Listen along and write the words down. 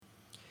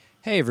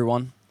Hey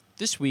everyone.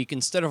 This week,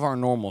 instead of our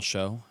normal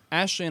show,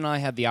 Ashley and I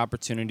had the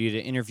opportunity to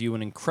interview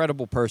an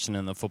incredible person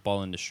in the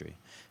football industry.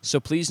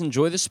 So please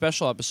enjoy this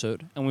special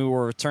episode, and we will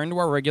return to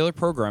our regular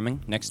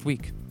programming next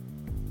week.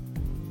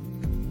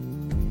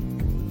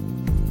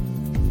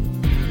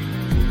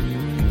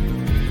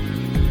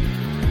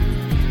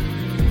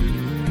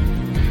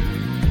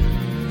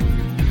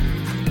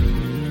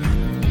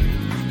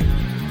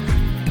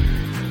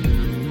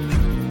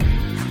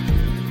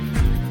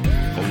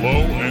 Hello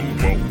and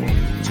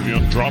welcome to the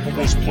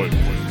Undroppables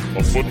Playbook,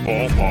 a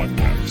football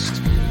podcast.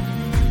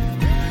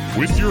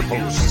 With your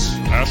hosts,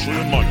 Ashley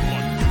and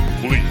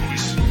Michael,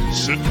 please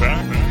sit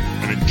back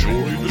and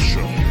enjoy the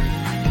show.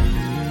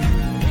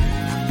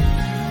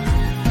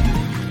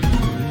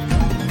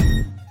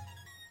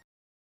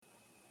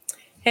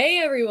 Hey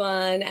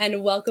everyone,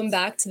 and welcome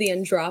back to the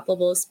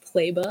Undroppables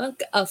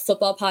Playbook, a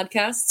football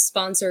podcast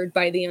sponsored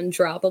by the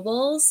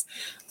Undroppables.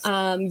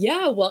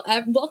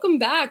 Welcome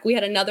back. We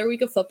had another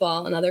week of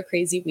football, another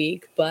crazy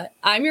week, but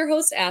I'm your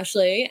host,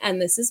 Ashley, and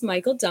this is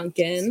Michael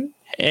Duncan.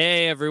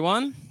 Hey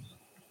everyone.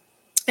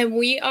 And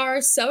we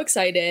are so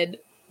excited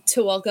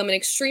to welcome an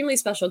extremely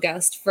special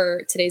guest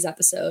for today's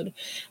episode.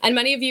 And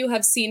many of you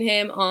have seen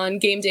him on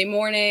Game Day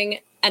Morning,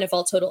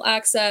 NFL Total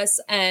Access,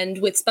 and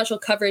with special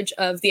coverage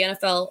of the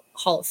NFL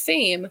Hall of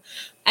Fame.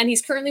 And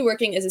he's currently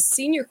working as a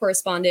senior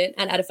correspondent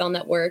at NFL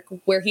Network,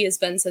 where he has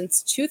been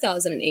since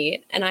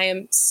 2008. And I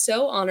am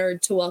so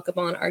honored to welcome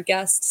on our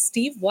guest,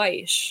 Steve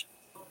Wyche.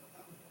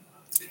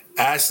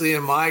 Ashley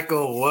and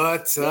Michael,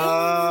 what's up?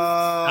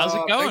 How's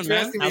it going,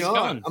 man? How's it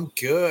going?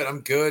 I'm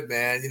good,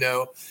 man. You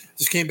know,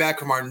 just came back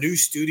from our new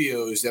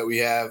studios that we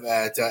have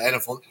at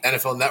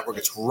NFL Network.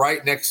 It's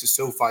right next to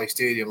SoFi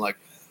Stadium,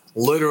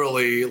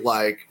 literally,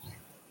 Patrick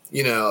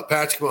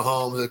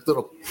Mahomes,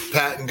 little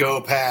pat and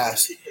go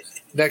pass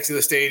next to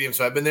the stadium.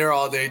 So I've been there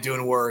all day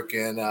doing work,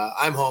 and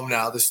I'm home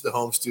now. This is the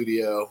home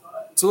studio.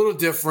 It's a little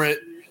different.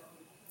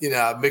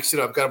 I've mixed it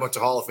up. Got a bunch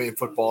of Hall of Fame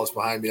footballs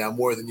behind me now,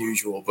 more than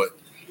usual, but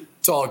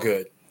it's all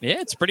good.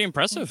 Yeah, it's pretty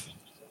impressive.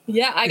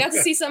 Yeah, I got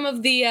to see some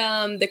of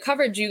the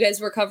coverage. You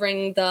guys were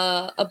covering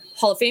the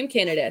Hall of Fame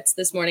candidates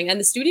this morning, and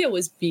the studio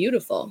was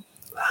beautiful.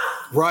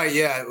 Right,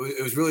 yeah.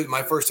 It was really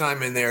my first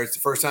time in there. It's the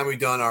first time we've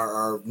done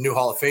our new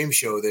Hall of Fame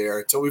show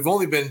there. So we've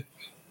only been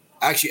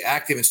actually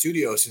active in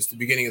studio since the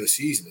beginning of the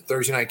season. The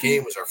Thursday night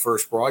game was our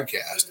first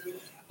broadcast.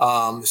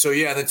 And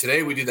then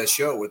today we did that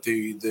show with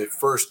the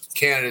first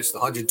candidates, the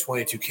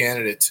 122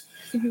 candidates.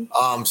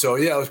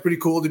 Mm-hmm. It was pretty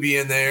cool to be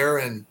in there,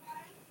 and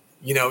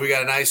we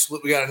got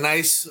a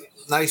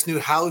nice new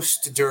house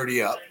to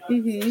dirty up.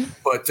 Mm-hmm.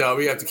 But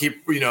we have to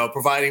keep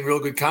providing real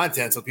good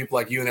content so people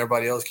like you and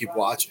everybody else keep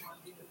watching.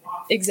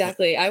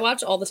 Exactly. I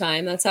watch all the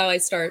time. That's how I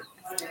start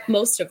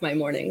most of my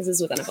mornings,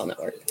 is with NFL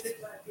Network.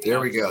 There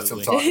we go. That's what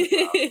I'm talking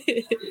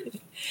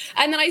about.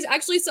 And then I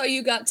actually saw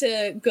you got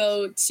to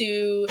go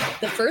to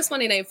the first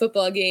Monday Night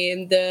Football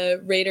game,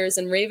 the Raiders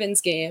and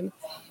Ravens game.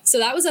 So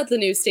that was at the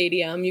new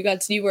stadium.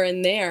 You were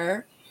in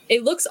there.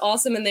 It looks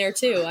awesome in there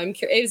too. I'm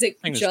curious. Is it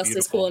just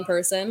as cool in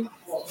person?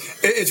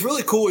 It's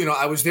really cool.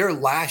 I was there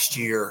last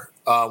year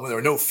when there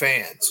were no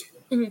fans.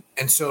 Mm-hmm.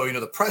 And so,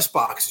 the press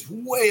box is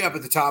way up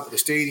at the top of the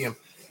stadium.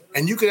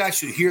 And you could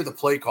actually hear the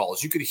play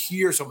calls. You could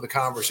hear some of the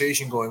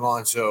conversation going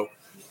on. So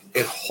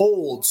it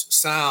holds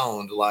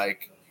sound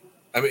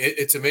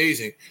it's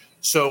amazing.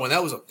 So when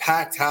that was a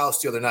packed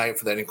house the other night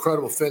for that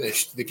incredible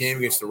finish to the game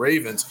against the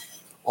Ravens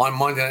on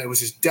Monday night, it was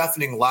just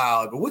deafening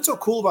loud. But what's so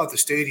cool about the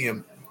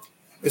stadium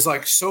is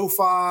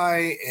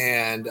SoFi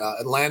and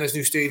Atlanta's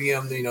new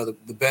stadium, the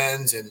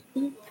Benz and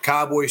the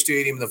Cowboy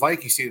Stadium and the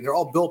Viking Stadium, they're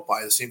all built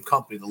by the same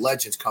company, the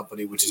Legends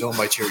Company, which is owned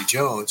by Jerry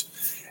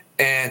Jones.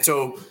 And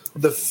so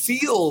the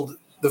field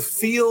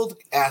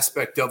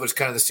aspect of it is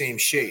kind of the same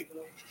shape.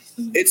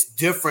 It's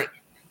different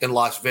in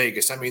Las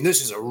Vegas. I mean,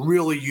 this is a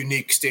really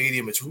unique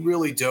stadium. It's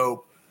really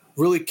dope,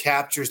 really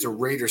captures the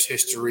Raiders'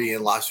 history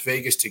in Las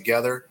Vegas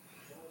together,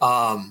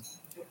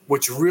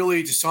 which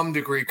really to some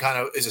degree kind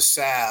of is a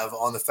salve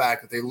on the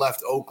fact that they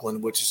left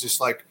Oakland, which is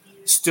just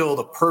still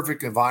the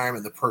perfect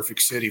environment, the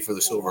perfect city for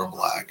the silver and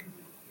black.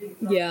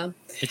 Yeah.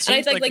 It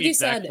seems like the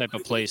exact type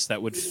of place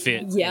that would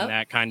fit in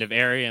that kind of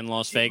area in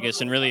Las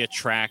Vegas and really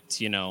attract,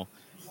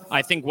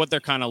 I think what they're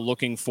kind of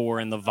looking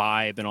for in the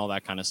vibe and all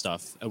that kind of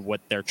stuff, of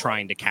what they're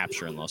trying to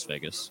capture in Las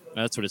Vegas.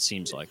 That's what it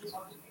seems like.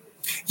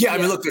 Yeah, I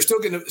mean, look, they're still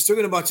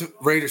getting a bunch of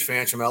Raiders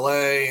fans from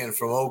LA and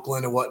from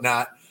Oakland and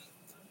whatnot.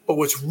 But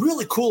what's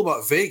really cool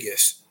about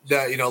Vegas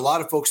that, a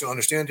lot of folks don't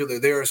understand until they're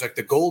there is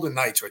the Golden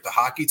Knights, right? The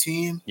hockey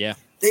team. Yeah.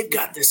 They've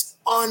got this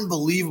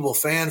unbelievable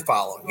fan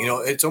following.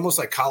 It's almost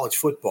like college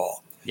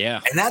football.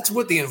 Yeah. And that's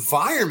what the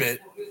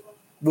environment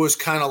was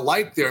kind of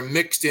like there,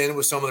 mixed in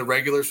with some of the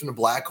regulars from the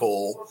Black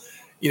Hole,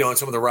 and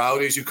some of the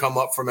rowdies who come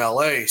up from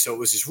LA. So it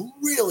was this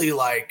really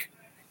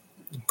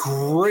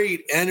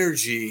great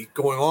energy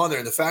going on there.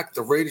 And the fact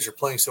that the Raiders are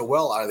playing so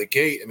well out of the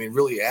gate, I mean,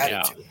 really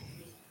added to it.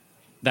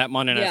 That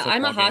Monday Night Football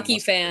I'm a hockey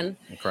game fan.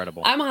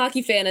 Incredible. I'm a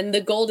hockey fan, and the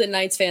Golden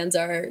Knights fans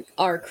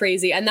are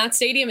crazy, and that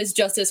stadium is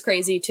just as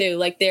crazy too.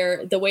 Like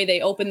the way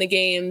they open the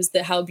games,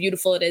 how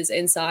beautiful it is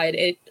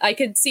inside. I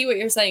could see what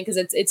you're saying because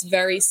it's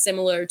very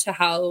similar to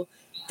how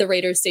the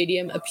Raiders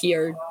stadium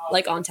appeared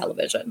like on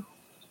television.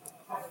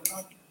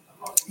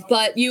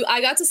 But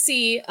I got to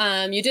see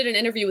you did an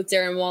interview with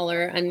Darren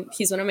Waller, and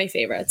he's one of my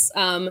favorites.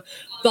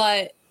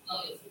 But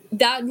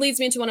that leads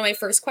me into one of my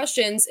first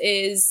questions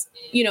is,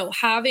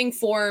 having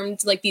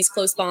formed like these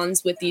close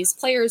bonds with these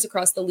players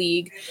across the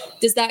league,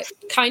 does that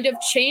kind of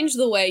change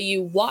the way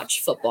you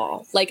watch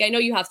football? Like, I know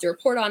you have to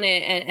report on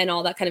it and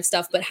all that kind of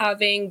stuff, but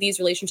having these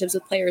relationships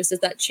with players,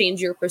 does that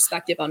change your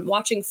perspective on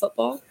watching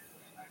football?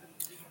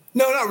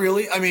 No, not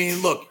really. I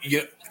mean, look,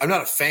 I'm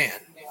not a fan,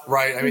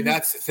 right? I mean,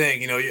 that's the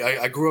thing.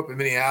 I grew up in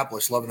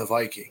Minneapolis loving the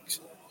Vikings.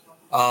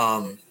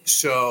 But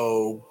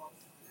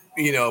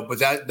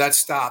that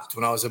stopped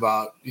when I was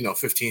about,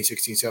 15,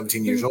 16,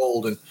 17 years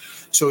old. And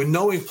so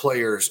knowing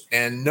players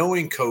and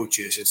knowing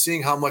coaches and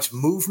seeing how much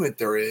movement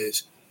there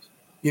is,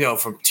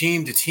 from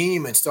team to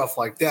team and stuff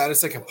like that,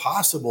 it's like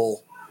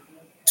impossible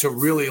to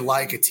really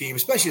like a team,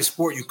 especially a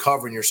sport you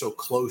cover and you're so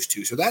close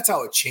to. So that's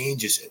how it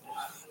changes it.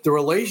 The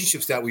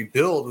relationships that we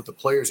build with the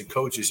players and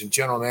coaches and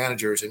general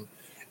managers and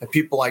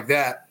people like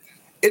that,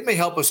 it may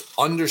help us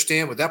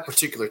understand what that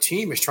particular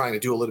team is trying to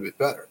do a little bit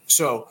better.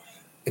 So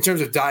in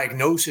terms of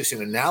diagnosis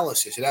and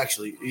analysis, it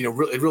actually,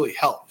 it really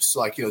helps.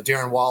 Like,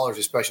 Darren Waller is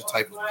a special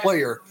type of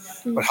player,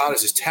 but how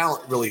does his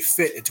talent really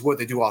fit into what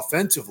they do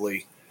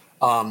offensively?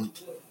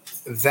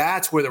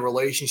 That's where the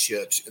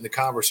relationships and the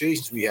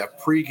conversations we have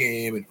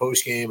pregame and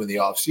postgame and the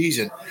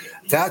offseason,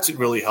 that's what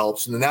really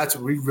helps. And then that's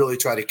what we really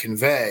try to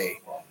convey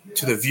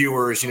to the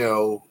viewers,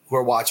 who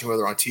are watching,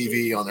 whether on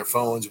TV, on their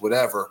phones,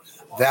 whatever.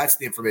 That's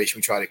the information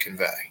we try to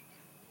convey.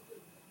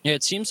 Yeah,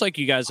 it seems like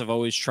you guys have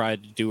always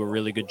tried to do a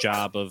really good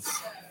job of,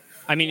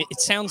 it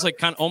sounds like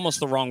kind of almost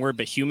the wrong word,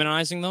 but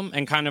humanizing them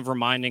and kind of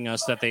reminding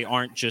us that they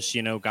aren't just,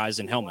 guys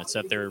in helmets,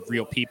 that they're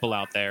real people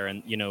out there.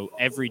 And,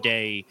 every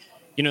day,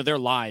 their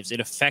lives, it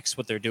affects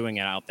what they're doing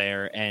out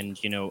there. And,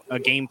 a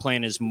game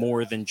plan is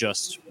more than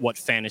just what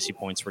fantasy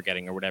points we're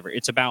getting or whatever.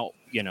 It's about,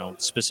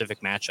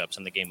 specific matchups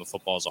in the game of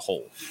football as a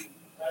whole.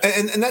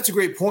 And that's a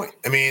great point.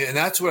 And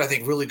that's what I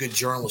think really good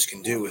journalists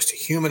can do is to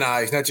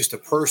humanize not just a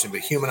person, but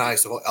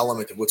humanize the whole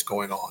element of what's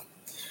going on.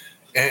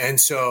 And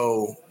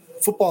so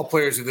football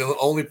players are the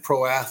only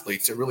pro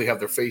athletes that really have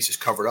their faces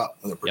covered up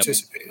when they're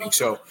participating. Yep.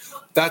 So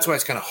that's why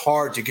it's kind of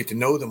hard to get to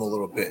know them a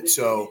little bit.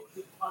 So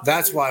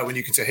that's why when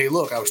you can say, hey,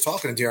 look, I was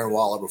talking to Darren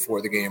Waller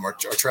before the game or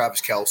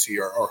Travis Kelce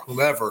or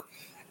whomever,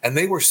 and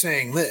they were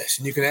saying this,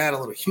 and you can add a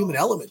little human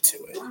element to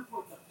it.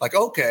 Like,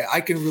 okay,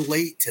 I can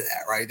relate to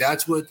that, right?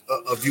 That's what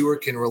a viewer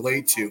can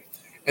relate to.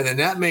 And then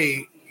that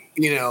may,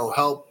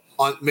 help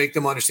make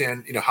them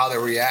understand, how they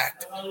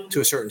react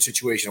to a certain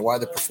situation or why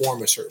they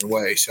perform a certain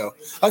way. So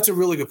that's a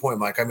really good point,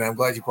 Mike. I'm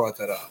glad you brought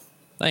that up.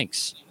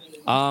 Thanks.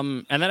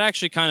 And that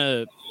actually kind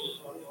of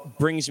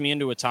brings me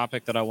into a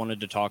topic that I wanted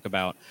to talk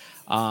about,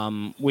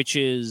 which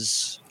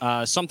is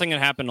something that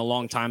happened a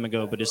long time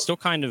ago, but is still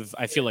kind of,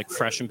 I feel like,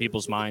 fresh in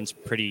people's minds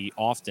pretty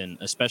often,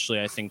 especially,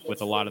 I think,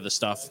 with a lot of the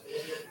stuff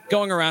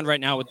going around right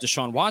now with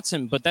Deshaun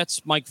Watson, but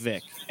that's Mike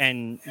Vick.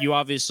 And you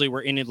obviously were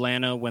in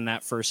Atlanta when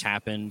that first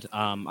happened.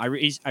 I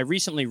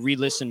recently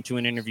re-listened to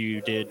an interview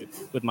you did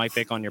with Mike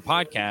Vick on your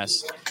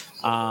podcast,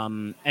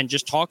 and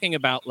just talking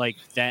about like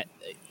that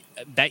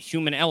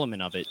human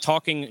element of it,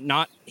 talking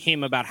not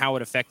him about how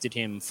it affected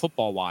him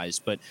football wise,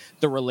 but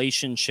the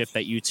relationship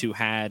that you two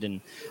had.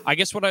 And I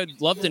guess what I'd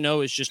love to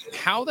know is just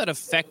how that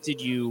affected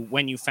you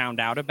when you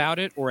found out about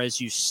it, or as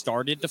you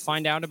started to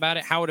find out about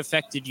it, how it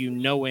affected you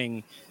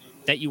knowing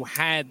that you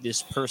had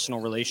this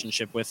personal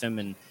relationship with him.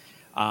 And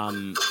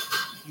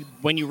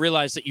when you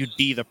realized that you'd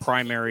be the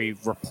primary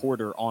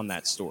reporter on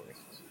that story.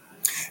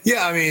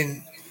 Yeah.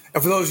 And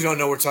for those who don't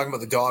know, we're talking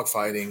about the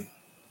dogfighting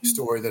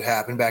story that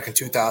happened back in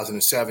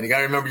 2007. You got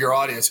to remember your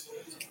audience.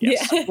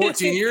 Yes.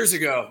 14 years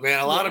ago,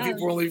 man. A lot of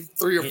people were only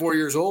 3 or 4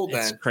 years old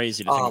then. It's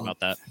crazy to think about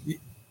that.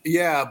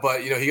 Yeah,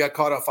 but he got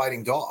caught out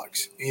fighting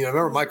dogs.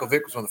 Remember Michael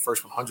Vick was one of the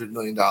first $100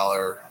 million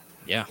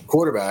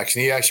quarterbacks,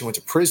 and he actually went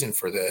to prison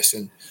for this.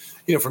 And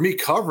for me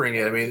covering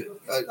it,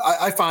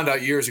 I found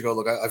out years ago.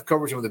 Look, I've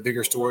covered some of the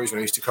bigger stories when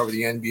I used to cover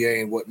the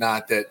NBA and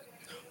whatnot. That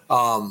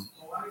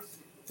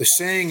the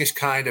saying is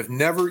kind of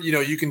never,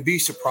 you can be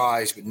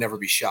surprised but never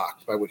be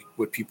shocked by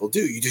what people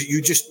do.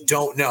 You just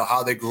don't know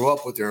how they grew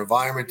up, what their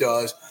environment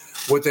does,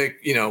 what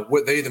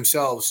they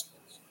themselves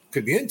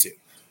could be into.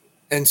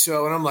 And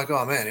I'm like,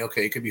 oh man,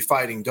 okay, it could be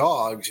fighting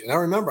dogs. And I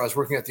remember I was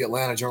working at the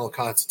Atlanta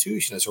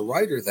Journal-Constitution as a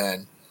writer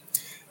then.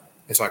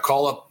 And so I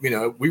call up,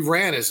 we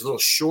ran as a little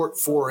short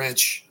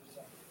 4-inch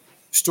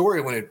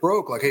story when it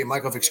broke, like, hey,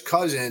 Michael Vick's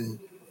cousin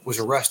was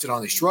arrested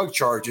on these drug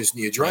charges,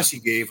 and the address he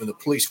gave when the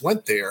police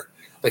went there,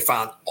 they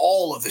found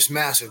all of this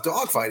massive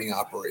dogfighting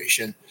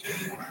operation.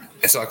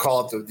 And so I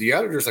call up the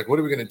editors, like, what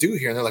are we going to do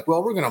here? And they're like,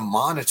 well, we're going to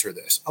monitor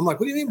this. I'm like,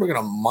 what do you mean we're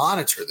going to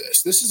monitor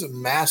this? This is a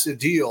massive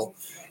deal.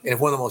 And if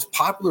one of the most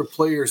popular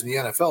players in the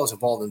NFL is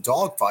involved in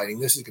dogfighting,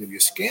 this is going to be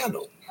a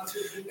scandal.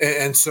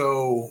 And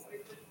so,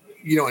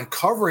 in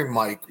covering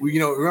Mike,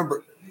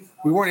 remember,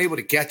 we weren't able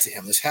to get to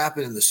him. This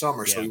happened in the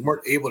summer, so we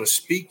weren't able to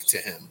speak to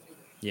him.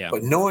 Yeah.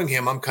 But knowing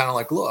him, I'm kind of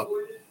like, look,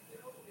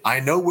 I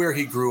know where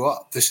he grew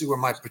up. This is where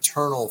my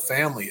paternal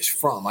family is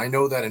from. I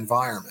know that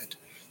environment.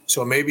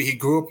 So maybe he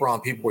grew up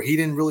around people where he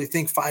didn't really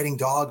think fighting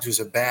dogs was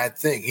a bad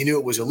thing. He knew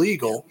it was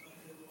illegal,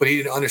 but he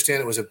didn't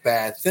understand it was a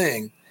bad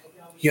thing.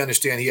 He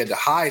understood he had to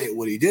hide it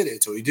when he did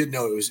it. So he did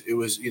know it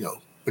was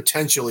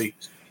potentially,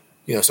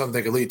 something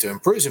that could lead to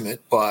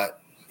imprisonment,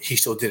 but he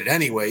still did it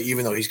anyway,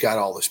 even though he's got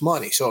all this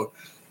money. So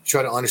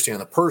try to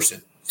understand the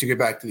person, to get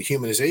back to the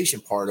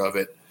humanization part of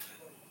it.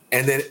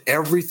 And then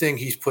everything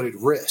he's put at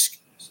risk,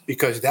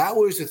 because that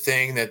was the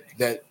thing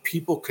that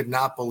people could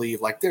not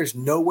believe. Like, there's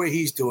no way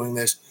he's doing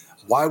this.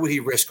 Why would he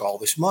risk all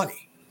this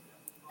money?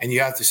 And you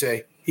have to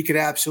say he could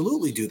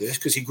absolutely do this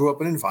because he grew up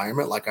in an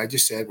environment, like I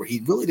just said, where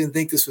he really didn't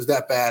think this was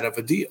that bad of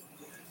a deal.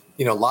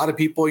 A lot of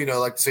people,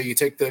 like to say you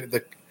take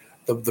the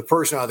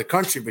person out of the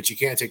country, but you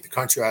can't take the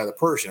country out of the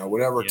person, or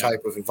whatever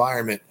type of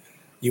environment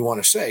you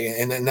want to say.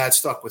 And then that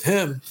stuck with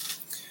him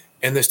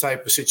in this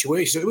type of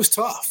situation. So it was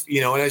tough,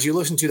 and as you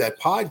listen to that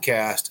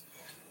podcast,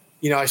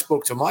 I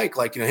spoke to Mike,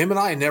 like, him and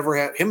I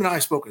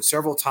have spoken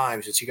several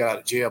times since he got out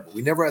of jail, but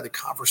we never had the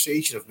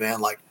conversation of,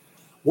 man, like,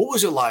 what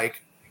was it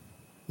like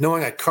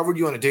knowing I covered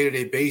you on a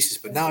day-to-day basis,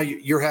 but now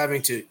you're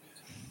having to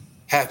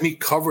have me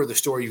cover the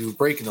story you were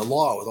breaking the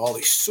law with all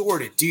these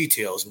sordid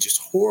details and just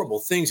horrible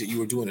things that you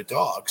were doing to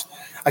dogs.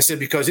 I said,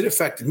 because it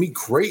affected me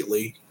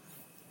greatly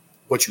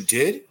what you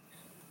did,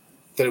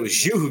 that it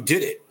was you who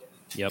did it.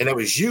 Yep. And it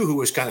was you who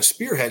was kind of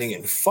spearheading it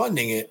and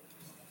funding it.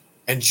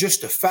 And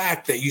just the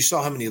fact that you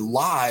saw how many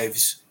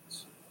lives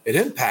it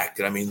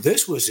impacted. I mean,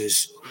 this was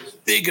as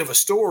big of a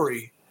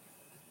story,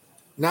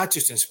 not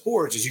just in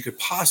sports, as you could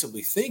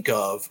possibly think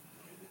of.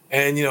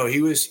 And,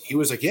 he was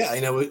like,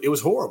 it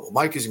was horrible.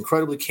 Mike is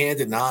incredibly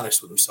candid and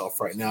honest with himself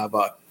right now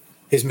about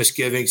his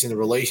misgivings and the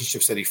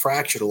relationships that he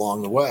fractured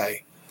along the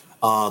way.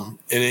 And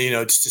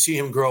just to see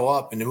him grow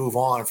up and to move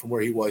on from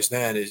where he was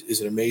then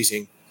is an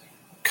amazing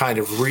kind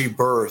of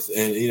rebirth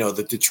and,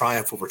 the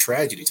triumph over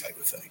tragedy type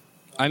of thing.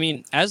 I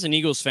mean, as an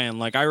Eagles fan,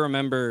 like, I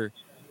remember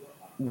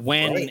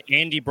when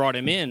Andy brought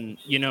him in,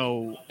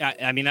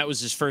 I mean, that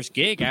was his first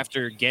gig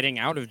after getting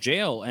out of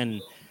jail.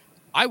 And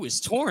I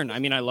was torn. I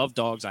mean, I love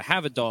dogs. I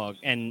have a dog,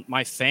 and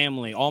my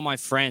family, all my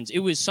friends. It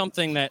was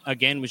something that,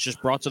 again, was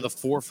just brought to the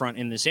forefront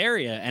in this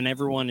area. And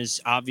everyone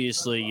is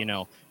obviously,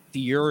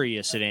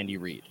 furious at Andy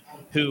Reid,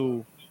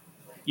 who,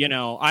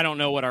 I don't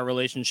know what our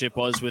relationship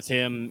was with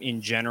him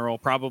in general.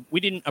 Probably we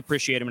didn't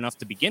appreciate him enough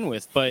to begin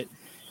with, but,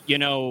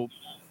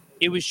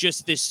 it was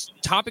just this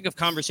topic of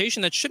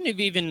conversation that shouldn't have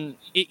even,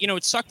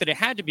 it sucked that it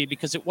had to be,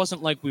 because it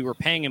wasn't like we were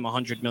paying him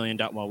 $100 million.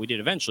 Well, we did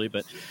eventually,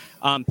 but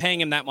paying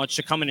him that much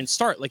to come in and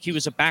start. Like, he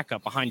was a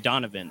backup behind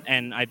Donovan.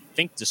 And I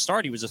think to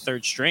start, he was a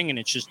third string. And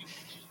it's just,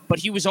 but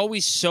he was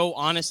always so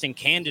honest and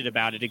candid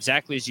about it.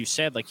 Exactly as you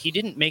said, like, he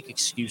didn't make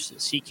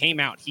excuses. He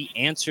came out, he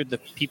answered the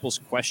people's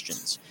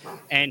questions,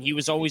 and he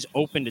was always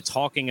open to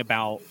talking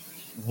about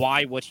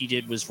why what he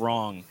did was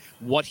wrong,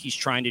 what he's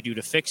trying to do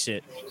to fix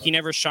it. He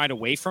never shied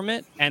away from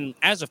it. And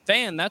as a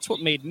fan, that's what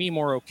made me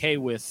more okay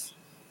with,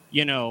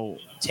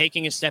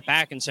 taking a step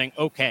back and saying,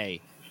 okay,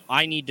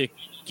 I need to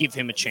give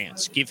him a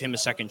chance, give him a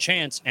second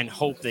chance, and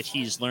hope that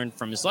he's learned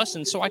from his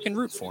lessons so I can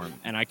root for him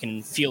and I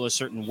can feel a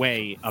certain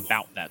way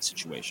about that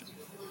situation.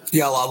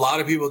 Yeah, a lot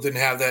of people didn't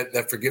have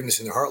that forgiveness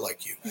in their heart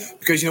like you.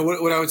 Because,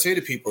 what I would say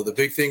to people, the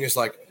big thing is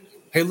like,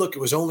 hey, look, it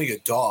was only a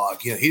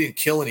dog. He didn't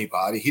kill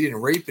anybody. He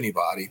didn't rape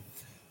anybody.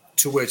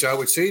 To which I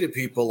would say to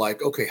people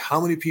like, okay,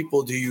 how many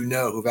people do you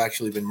know who've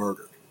actually been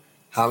murdered?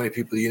 How many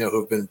people do you know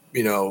who've been,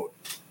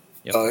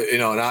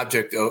 an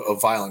object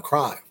of violent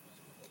crime?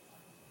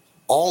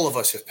 All of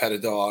us have pet a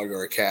dog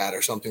or a cat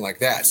or something like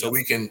that. So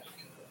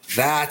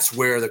that's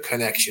where the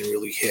connection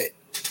really hit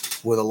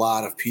with a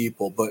lot of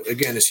people. But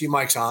again, to see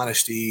Mike's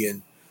honesty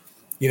and,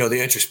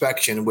 the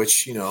introspection,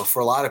 which, for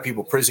a lot of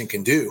people, prison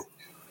can do.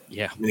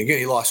 Yeah. I mean, again,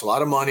 he lost a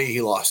lot of money.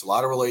 He lost a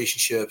lot of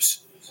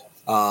relationships.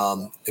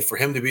 And for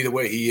him to be the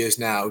way he is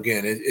now,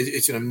 again,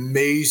 it's an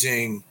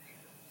amazing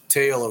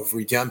tale of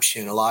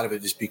redemption. A lot of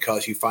it is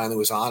because he finally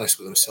was honest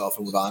with himself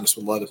and was honest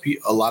with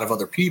a lot of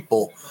other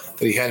people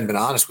that he hadn't been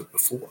honest with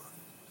before.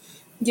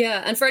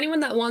 Yeah. And for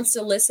anyone that wants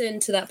to listen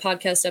to that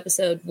podcast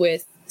episode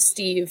with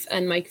Steve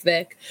and Mike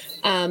Vick,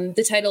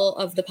 the title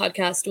of the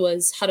podcast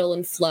was Huddle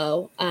and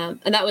Flow.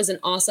 And that was an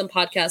awesome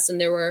podcast. And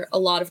there were a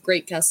lot of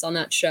great guests on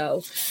that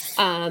show.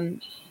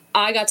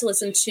 I got to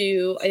listen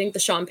to, I think the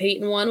Sean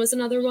Payton one was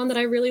another one that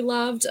I really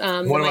loved.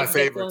 One of my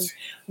favorites.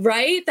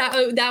 Right?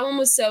 That one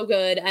was so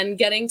good. And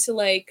getting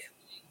to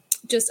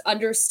just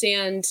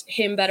understand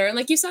him better. And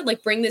like you said,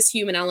 bring this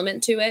human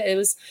element to it. It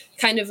was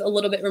kind of a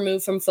little bit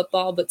removed from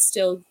football, but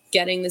still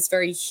getting this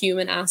very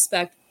human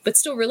aspect, but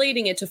still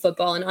relating it to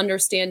football and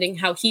understanding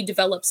how he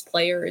develops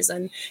players.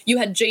 And you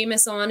had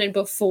Jameis on, and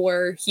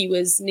before he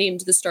was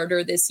named the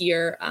starter this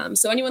year.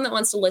 So anyone that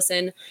wants to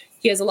listen,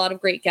 He has a lot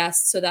of great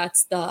guests. So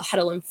that's the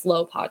Huddle and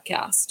Flow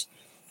podcast.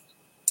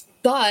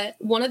 But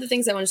one of the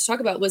things I wanted to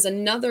talk about was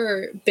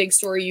another big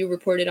story you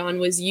reported on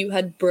was you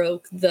had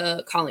broke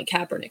the Colin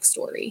Kaepernick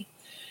story.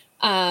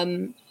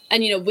 And,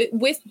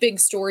 with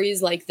big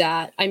stories like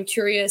that, I'm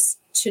curious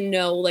to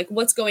know, like,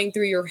 what's going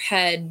through your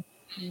head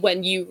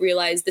when you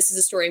realize this is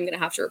a story I'm going to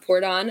have to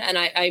report on, and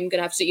I'm going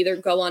to have to either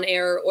go on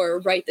air or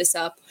write this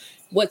up.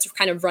 What's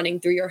kind of running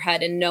through your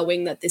head and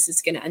knowing that this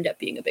is going to end up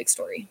being a big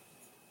story?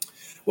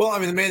 Well, I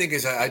mean, the main thing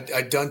is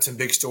I'd done some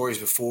big stories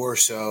before.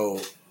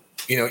 So,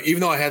 even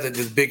though I had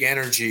the big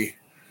energy,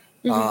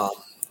 so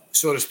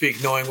to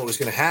speak, knowing what was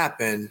going to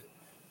happen,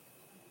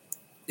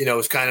 it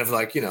was kind of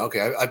like,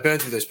 okay, I've been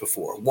through this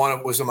before.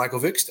 One was the Michael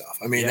Vick stuff.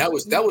 I mean, that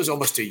was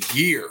almost a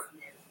year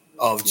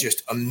of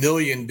just a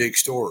million big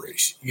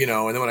stories, and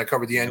then when I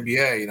covered the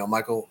NBA,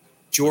 Michael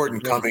Jordan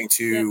coming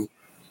to,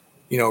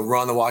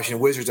 run the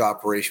Washington Wizards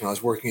operation when I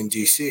was working in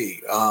DC.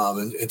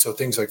 And so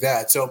things like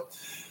that. So,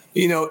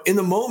 in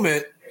the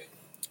moment,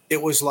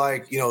 it was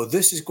like,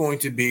 this is going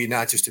to be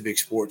not just a big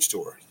sports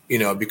story,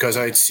 because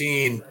I had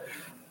seen,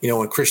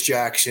 when Chris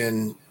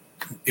Jackson,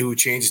 who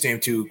changed his name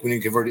to, when he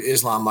converted to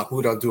Islam,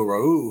 Mahmoud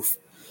Abdul-Rauf,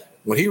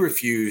 when he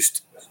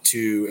refused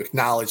to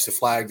acknowledge the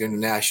flag during the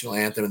national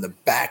anthem and the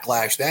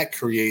backlash that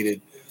created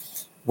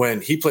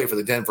when he played for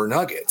the Denver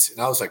Nuggets.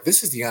 And I was like,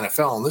 this is the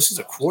NFL and this is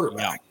a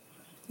quarterback.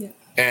 Yeah.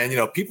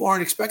 And, people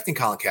aren't expecting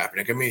Colin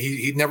Kaepernick. I mean,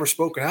 he'd never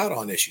spoken out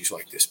on issues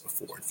like this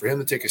before. And for him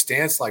to take a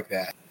stance like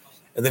that,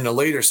 and then to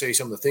later say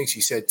some of the things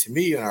he said to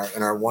me in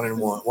our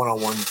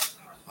one-on-one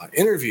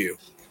interview,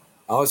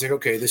 I was like,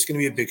 okay, this is going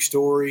to be a big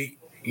story.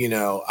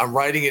 I'm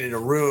writing it in a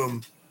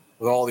room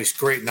with all these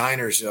great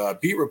Niners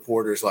beat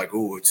reporters like,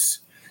 ooh, it's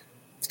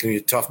going to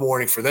be a tough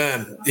morning for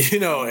them,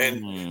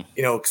 and,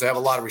 because I have a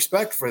lot of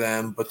respect for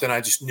them. But then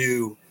I just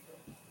knew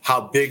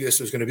how big this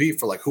was going to be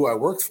for like who I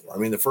worked for. I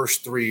mean, the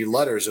first 3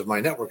 letters of my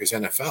network is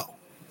NFL.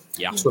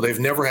 Yeah. So they've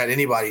never had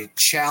anybody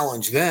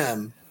challenge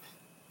them.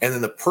 And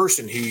then the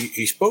person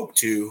he spoke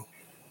to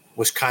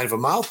was kind of a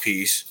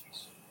mouthpiece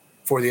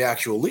for the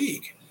actual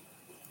league.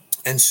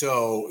 And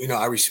so,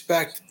 I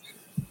respect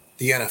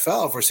the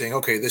NFL for saying,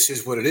 okay, this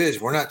is what it is.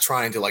 We're not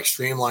trying to like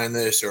streamline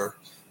this or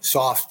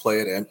soft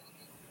play it. And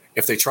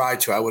if they tried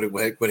to, I would have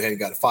went ahead and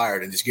got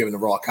fired and just given the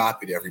raw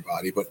copy to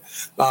everybody. But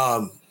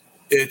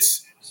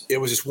it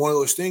was just one of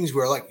those things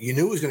where like, you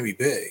knew it was going to be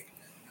big.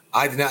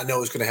 I did not know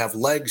it was going to have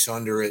legs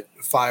under it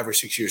 5 or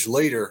 6 years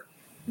later.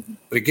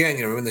 But again,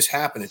 when this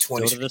happened in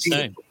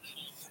 2016,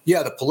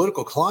 the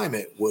political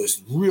climate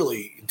was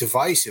really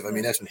divisive. I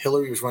mean, that's when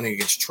Hillary was running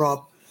against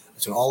Trump.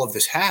 That's when all of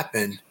this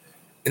happened.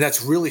 And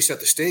that's really set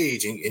the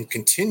stage and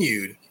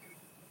continued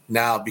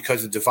now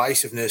because of the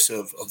divisiveness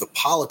of the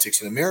politics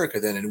in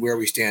America then and where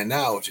we stand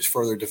now, which is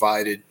further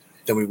divided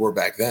than we were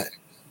back then.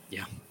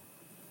 Yeah.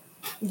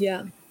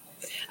 Yeah.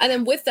 And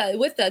then with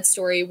that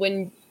story,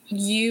 when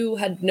you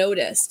had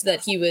noticed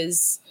that he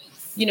was,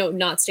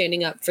 not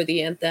standing up for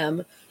the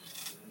anthem,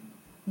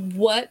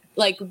 what,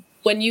 like,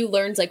 when you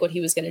learned like what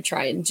he was going to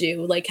try and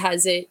do, like, I'm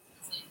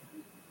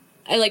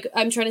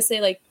trying to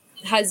say, like,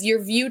 has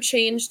your view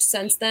changed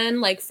since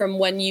then? Like from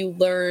when you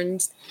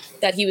learned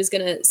that he was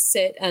going to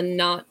sit and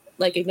not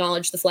like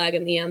acknowledge the flag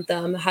and the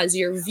anthem, has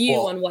your view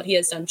on what he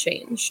has done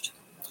changed?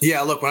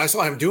 Yeah. Look, when I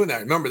saw him doing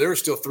that, remember there were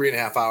still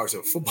 3.5 hours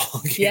of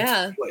football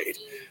games played.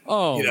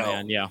 Oh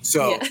man. Yeah.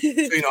 So,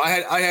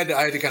 I had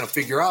to kind of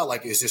figure out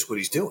like, is this what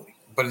he's doing?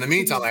 But in the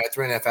meantime, I had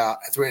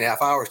 3.5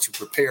 hours to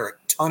prepare a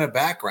ton of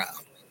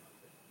background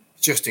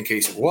just in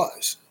case it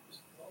was.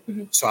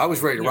 So I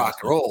was ready to rock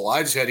and roll.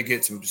 I just had to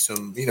get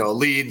some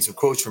lead and some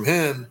quotes from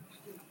him.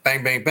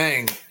 Bang, bang,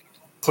 bang.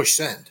 Push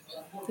send.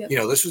 Yep.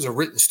 This was a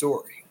written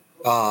story.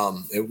 I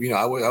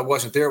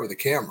wasn't there with the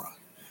camera.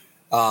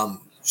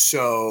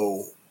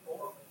 So,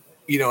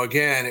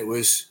 again, it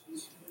was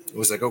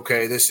like,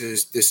 okay, this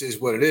is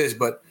what it is.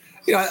 But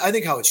I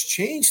think how it's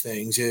changed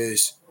things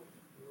is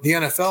the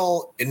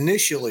NFL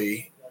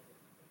initially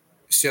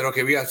said,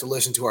 okay, we have to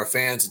listen to our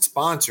fans and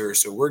sponsors,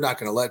 so we're not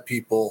going to let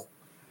people.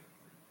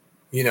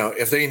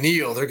 If they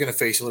kneel, they're going to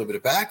face a little bit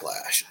of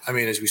backlash. I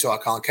mean, as we saw,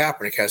 Colin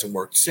Kaepernick hasn't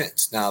worked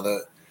since. Now,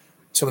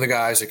 some of the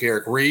guys like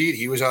Eric Reed,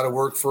 he was out of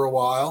work for a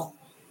while,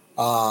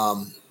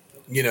 and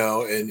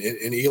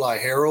Eli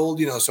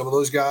Harold, some of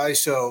those guys.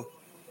 So,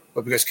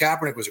 but because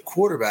Kaepernick was a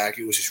quarterback,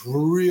 it was just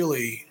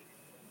really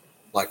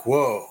like,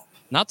 whoa.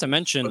 Not to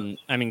mention,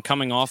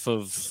 coming off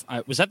of,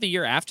 was that the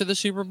year after the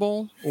Super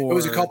Bowl? Or? It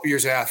was a couple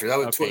years after. That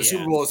was the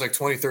Super Bowl was like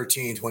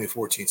 2013,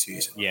 2014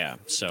 season. Yeah.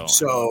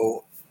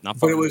 So not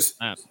far removed.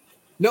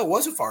 No, it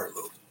wasn't far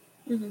removed.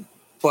 Mm-hmm.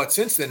 But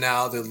since then,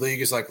 now the league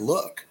is like,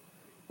 look,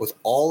 with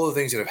all of the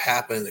things that have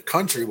happened in the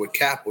country, what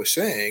Cap was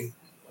saying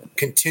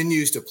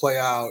continues to play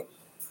out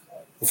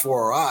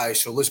before our eyes.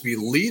 So let's be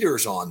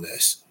leaders on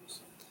this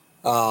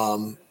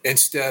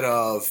instead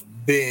of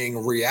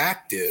being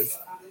reactive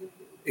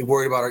and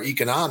worried about our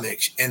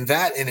economics. And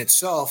that in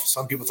itself,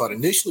 some people thought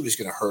initially was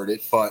going to hurt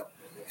it, but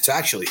it's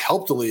actually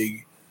helped the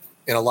league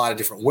in a lot of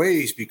different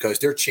ways because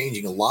they're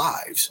changing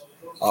lives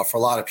for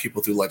a lot of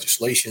people through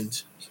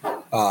legislations,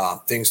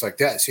 things like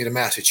that. State of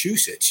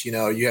Massachusetts,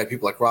 you had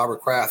people like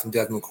Robert Kraft and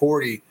Devin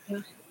McCourty,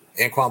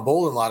 Anquan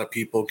Bolden. A lot of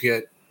people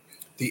get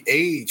the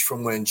age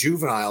from when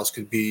juveniles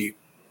could be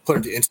put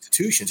into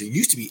institutions. It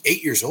used to be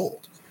 8 years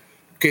old.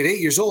 Okay, at 8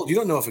 years old, you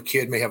don't know if a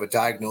kid may have a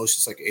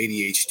diagnosis like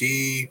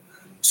ADHD,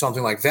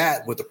 something like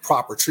that, with the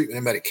proper treatment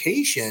and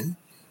medication.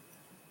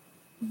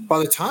 By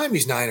the time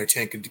he's 9 or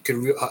 10, could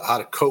how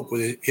to cope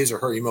with his or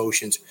her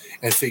emotions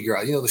and figure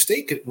out. The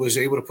state was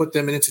able to put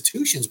them in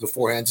institutions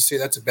beforehand to say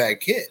that's a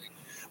bad kid.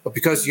 But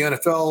because the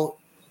NFL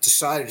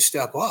decided to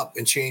step up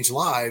and change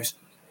lives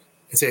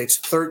and say it's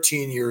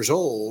 13 years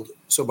old,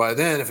 so by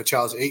then, if a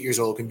child's 8 years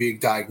old, can be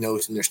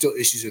diagnosed and there's still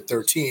issues at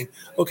 13,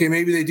 okay,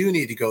 maybe they do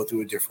need to go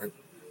through a different,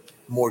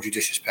 more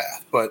judicious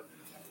path. But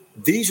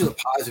these are the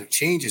positive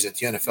changes that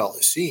the NFL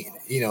has seen,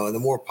 and the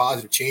more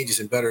positive changes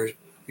and better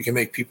we can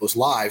make people's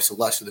lives, the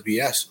less of the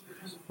BS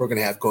we're going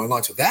to have going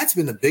on. So that's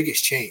been the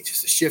biggest change,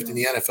 is the shift in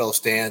the NFL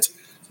stance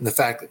and the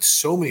fact that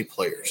so many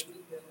players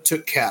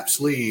took Cap's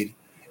lead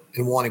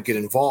and want to get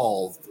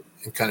involved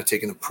and kind of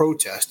taking a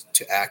protest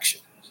to action.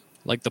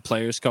 Like the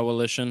Players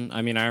Coalition.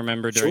 I mean, I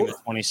remember during the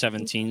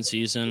 2017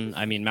 season,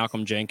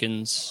 Malcolm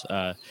Jenkins,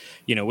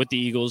 with the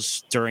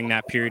Eagles during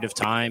that period of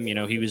time,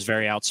 he was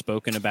very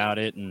outspoken about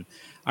it. And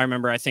I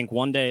remember, I think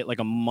one day, like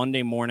a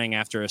Monday morning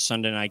after a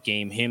Sunday night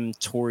game, him,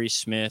 Torrey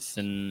Smith,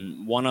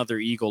 and one other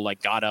Eagle,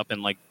 got up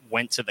and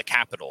went to the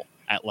Capitol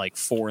at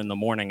 4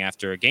 a.m.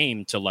 after a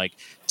game to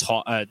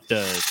talk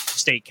the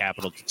state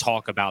capitol to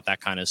talk about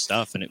that kind of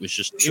stuff. And it was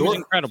just, it was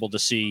incredible to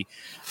see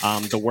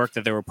the work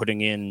that they were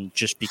putting in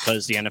just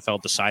because the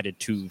NFL decided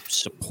to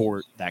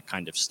support that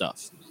kind of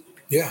stuff.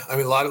 Yeah. A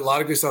lot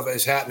of good stuff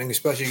is happening,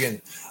 especially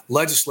again,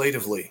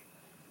 legislatively.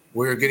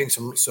 We're getting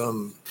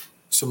some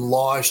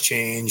laws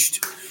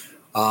changed.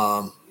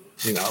 Look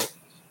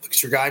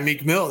at your guy,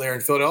 Meek Mill there in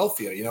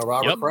Philadelphia,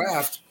 Robert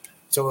Kraft.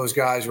 Some of those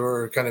guys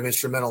were kind of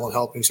instrumental in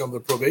helping some of the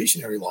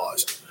probationary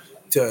laws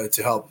to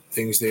help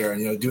things there.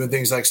 And, doing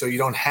things like, so you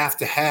don't have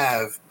to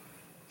have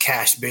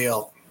cash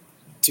bail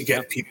to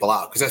get people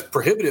out, because that's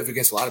prohibitive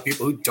against a lot of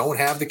people who don't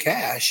have the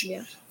cash,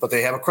 but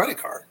they have a credit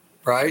card.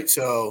 Right.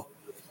 So,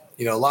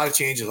 a lot of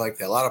changes like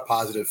that, a lot of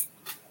positive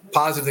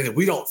things that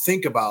we don't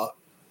think about,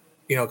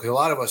 because a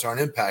lot of us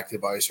aren't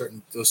impacted by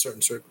those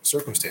certain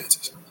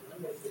circumstances.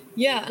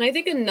 Yeah, and I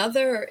think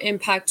another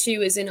impact,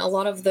 too, is in a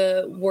lot of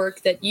the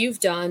work that you've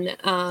done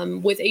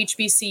with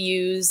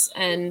HBCUs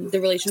and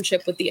the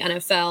relationship with the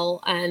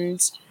NFL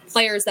and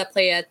players that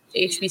play at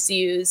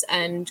HBCUs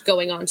and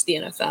going on to the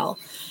NFL.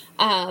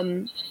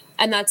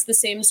 And that's the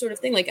same sort of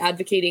thing,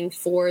 advocating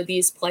for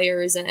these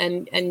players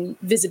and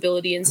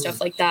visibility and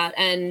stuff like that.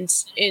 And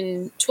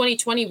in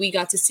 2020, we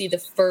got to see the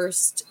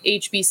first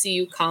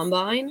HBCU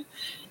combine.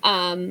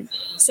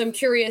 So I'm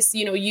curious,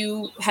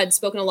 you had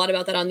spoken a lot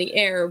about that on the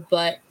air,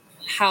 but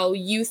how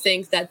you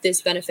think that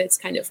this benefits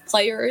kind of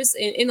players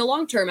in the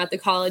long term at the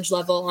college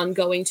level on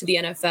going to the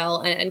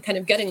NFL and kind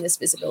of getting this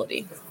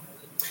visibility.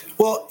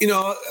 Well,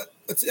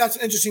 that's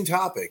an interesting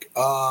topic.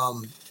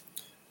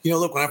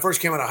 Look, when I first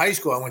came out of high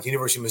school, I went to the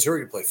University of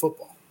Missouri to play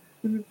football.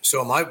 Mm-hmm.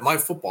 So my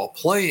football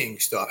playing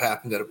stuff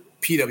happened at a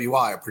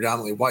PWI, a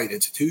predominantly white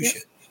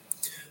institution.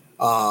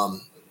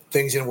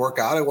 Things didn't work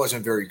out. I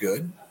wasn't very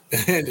good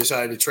and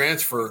decided to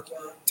transfer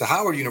to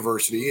Howard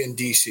University in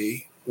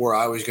D.C., where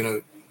I was going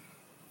to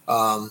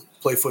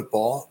play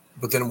football.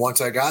 But then once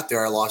I got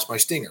there, I lost my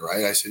stinger,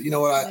 right? I said, you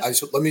know what? I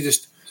said, let me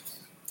just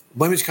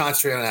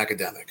concentrate on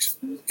academics.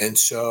 And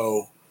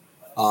so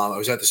I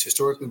was at this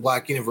historically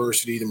black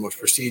university, the most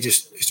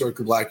prestigious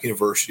historically black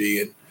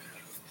university. And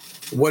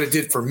what it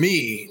did for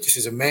me, just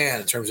as a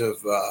man, in terms of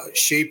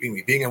shaping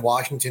me, being in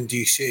Washington,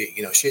 D.C.,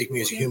 shaping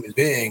me as a human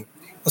being,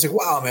 I was like,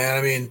 wow,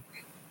 man,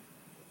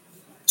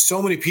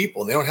 so many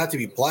people, and they don't have to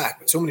be black,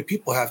 but so many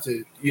people have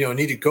to,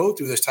 need to go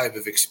through this type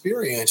of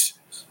experience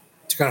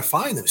to kind of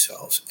find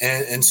themselves.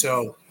 And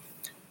so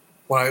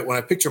when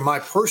I picture my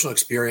personal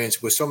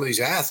experience with some of these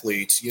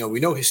athletes, we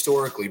know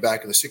historically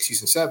back in the 60s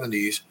and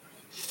 70s,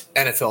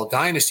 NFL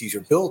dynasties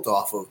are built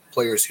off of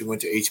players who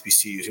went to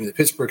HBCUs. The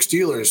Pittsburgh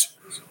Steelers,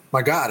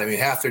 my God,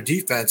 half their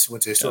defense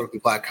went to historically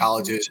black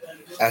colleges,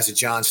 as did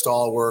John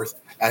Stallworth,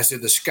 as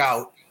did the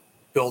scout,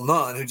 Bill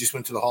Nunn, who just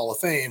went to the Hall of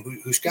Fame,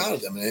 who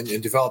scouted them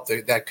and developed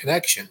that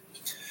connection.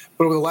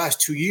 But over the last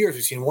 2 years,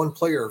 we've seen one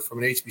player from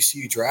an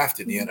HBCU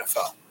drafted in the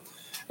NFL.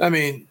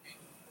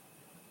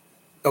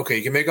 Okay,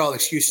 you can make all the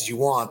excuses you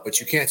want, but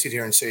you can't sit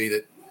here and say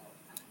that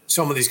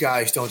some of these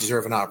guys don't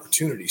deserve an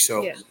opportunity.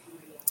 So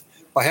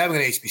by having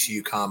an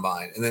HBCU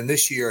combine, and then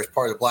this year as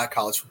part of the Black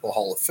College Football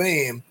Hall of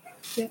Fame,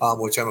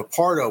 which I'm a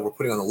part of, we're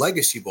putting on the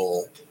Legacy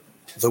Bowl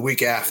the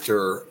week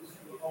after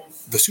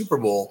the Super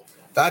Bowl.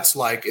 That's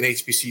like an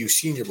HBCU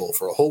Senior Bowl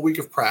for a whole week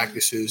of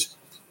practices,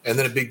 and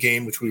then a big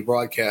game, which we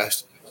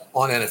broadcast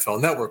on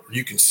NFL Network, where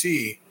you can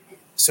see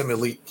some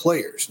elite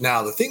players.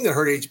 Now, the thing that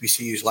hurt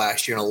HBCUs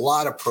last year in a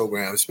lot of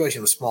programs, especially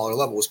on the smaller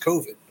level, was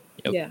COVID.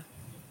 Yeah.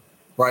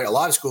 Right. A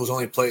lot of schools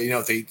only play,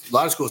 a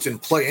lot of schools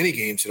didn't play any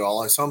games at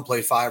all. And some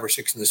played 5 or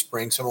 6 in the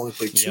spring. Some only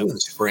played 2 in the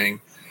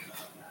spring.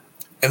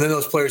 And then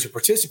those players who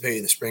participated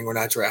in the spring were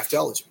not draft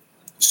eligible.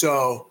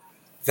 So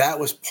that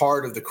was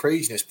part of the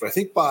craziness. But I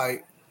think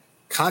by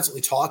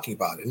constantly talking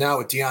about it, now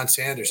with Deion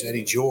Sanders and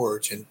Eddie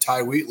George and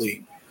Ty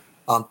Wheatley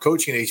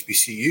coaching at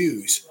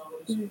HBCUs,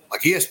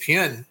 like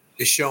ESPN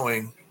is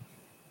showing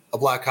a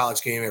Black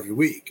college game every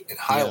week and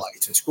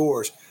highlights and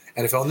scores.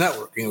 NFL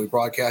Network, we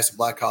broadcast the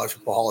Black College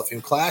Football Hall of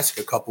Fame Classic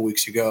a couple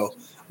weeks ago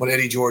when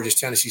Eddie George's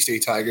Tennessee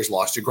State Tigers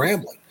lost to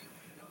Grambling.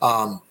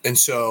 And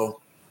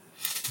so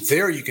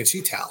there you can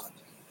see talent.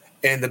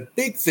 And the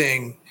big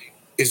thing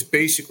is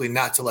basically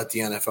not to let the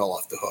NFL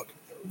off the hook.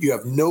 You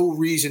have no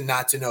reason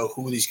not to know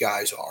who these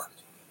guys are.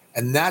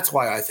 And that's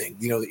why I think,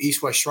 the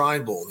East-West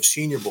Shrine Bowl, the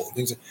Senior Bowl,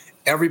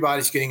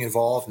 everybody's getting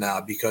involved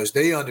now because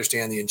they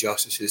understand the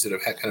injustices that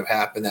have kind of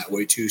happened that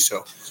way too.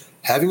 So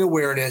having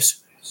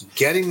awareness,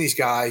 getting these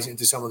guys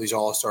into some of these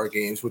all-star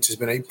games, which has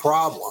been a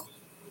problem,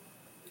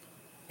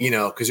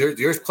 because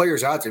there's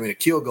players out there. I mean,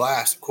 Akil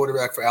Glass, the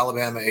quarterback for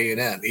Alabama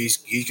A&M, he's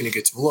going to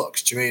get some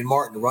looks. Jermaine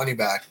Martin, the running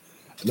back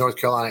at North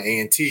Carolina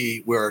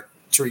A&T, where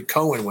Tariq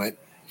Cohen went,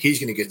 he's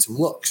going to get some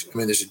looks. I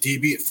mean, there's a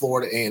DB at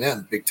Florida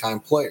A&M, big-time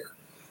player.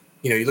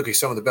 You look at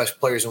some of the best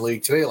players in the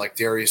league today, like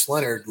Darius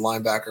Leonard,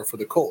 linebacker for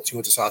the Colts. He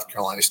went to South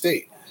Carolina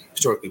State,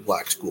 historically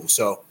black school.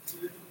 So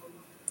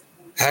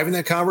having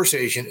that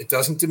conversation, it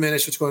doesn't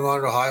diminish what's going on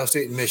at Ohio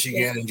State and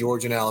Michigan and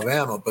Georgia and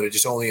Alabama, but it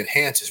just only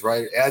enhances,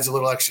 right? It adds a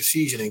little extra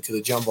seasoning to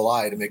the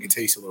jambalaya to make it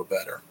taste a little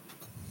better.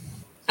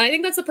 I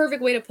think that's the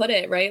perfect way to put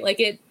it, right?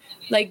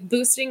 Like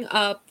boosting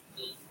up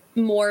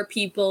more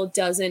people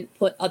doesn't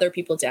put other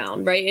people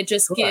down, right? It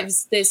just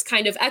gives this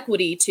kind of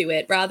equity to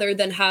it rather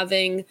than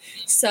having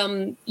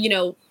some,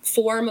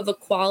 form of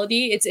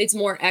equality. It's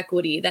more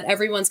equity, that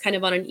everyone's kind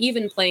of on an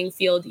even playing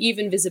field,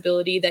 even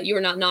visibility, that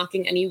you're not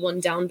knocking anyone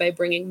down by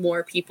bringing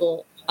more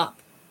people up.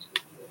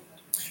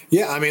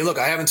 Yeah, I mean, look,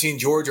 I haven't seen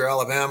Georgia or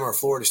Alabama or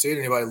Florida State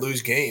or anybody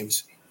lose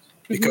games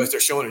because they're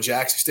showing a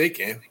Jackson State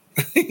game,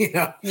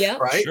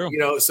 right?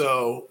 Sure.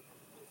 So,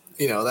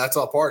 that's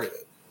all part of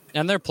it.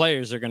 And their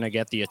players are going to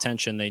get the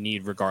attention they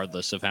need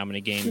regardless of how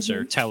many games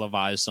are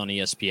televised on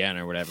ESPN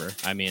or whatever.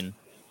 I mean,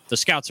 the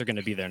scouts are going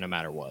to be there no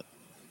matter what.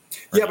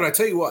 Right? Yeah, but I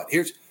tell you what,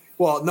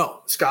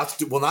 no,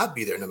 scouts will not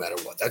be there no matter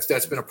what.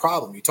 That's been a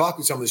problem. You talk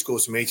to some of the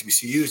schools from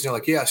HBCUs, and they're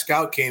like, yeah, a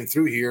scout came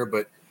through here,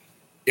 but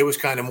it was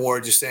kind of more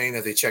just saying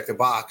that they checked the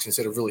box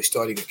instead of really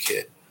studying a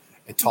kid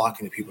and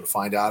talking to people to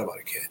find out about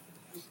a kid.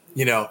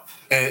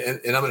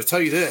 And I'm going to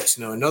tell you this,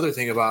 another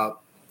thing about,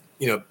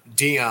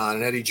 Deion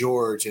and Eddie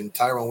George and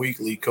Tyrone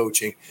Wheatley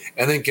coaching,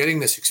 and then getting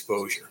this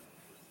exposure.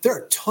 There are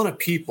a ton of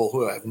people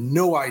who have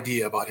no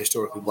idea about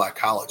historically black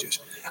colleges.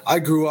 I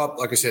grew up,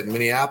 like I said, in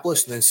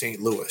Minneapolis and then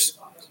St. Louis.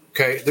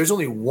 Okay, there's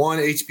only one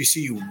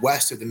HBCU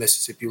west of the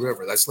Mississippi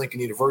River. That's Lincoln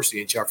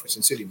University in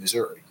Jefferson City,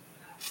 Missouri.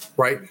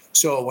 Right?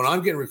 So when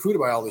I'm getting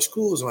recruited by all these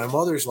schools, and my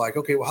mother's like,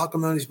 okay, well, how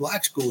come none of these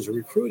black schools are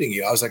recruiting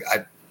you? I was like,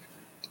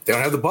 they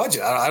don't have the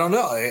budget. I don't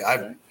know.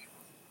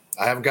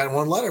 I haven't gotten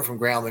one letter from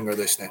Grambling or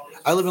this and that.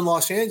 I live in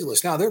Los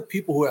Angeles. Now, there are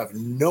people who have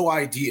no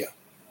idea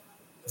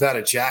that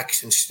a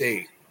Jackson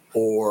State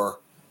or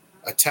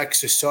a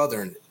Texas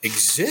Southern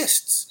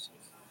exists.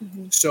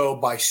 So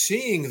by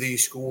seeing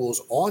these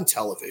schools on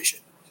television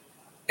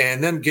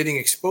and them getting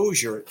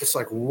exposure, it's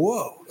like,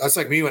 whoa. That's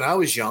like me when I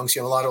was young. See,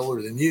 I'm a lot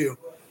older than you.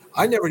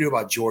 I never knew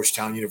about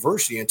Georgetown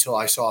University until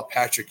I saw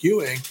Patrick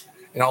Ewing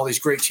and all these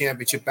great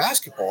championship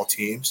basketball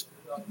teams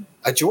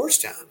at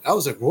Georgetown. I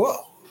was like,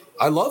 whoa.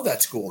 I love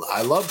that school.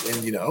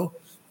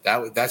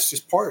 That's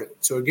just part of it.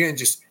 So again,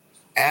 just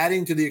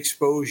adding to the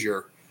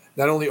exposure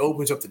not only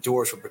opens up the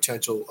doors for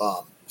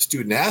potential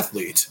student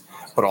athletes,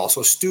 but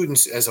also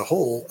students as a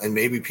whole, and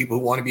maybe people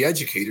who want to be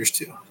educators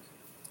too.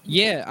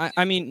 Yeah,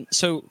 I mean,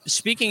 so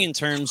speaking in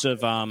terms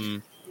of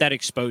that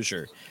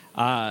exposure,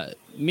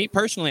 me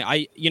personally,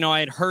 I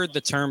had heard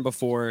the term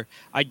before.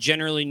 I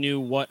generally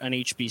knew what an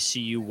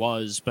HBCU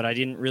was, but I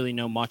didn't really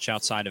know much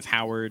outside of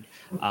Howard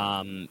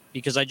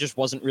because I just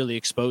wasn't really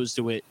exposed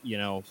to it,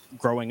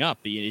 growing up.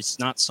 It's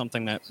not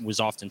something that was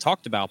often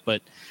talked about.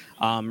 But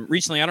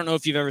recently, I don't know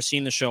if you've ever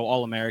seen the show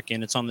All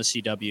American. It's on the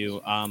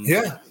CW.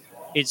 Yeah.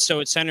 It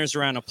centers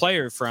around a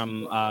player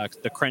from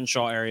the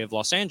Crenshaw area of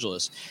Los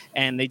Angeles,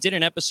 and they did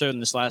an episode in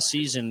this last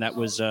season that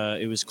was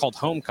it was called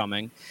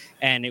Homecoming,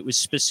 and it was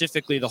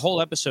specifically, the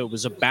whole episode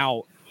was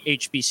about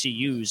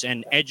HBCUs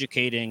and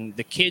educating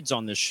the kids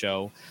on this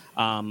show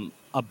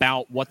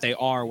about what they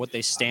are, what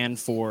they stand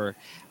for,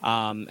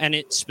 and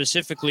it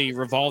specifically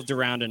revolved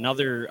around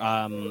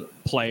another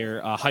player,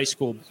 a high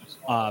school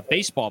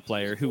baseball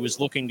player who was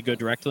looking to go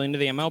directly into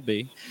the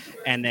MLB,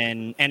 and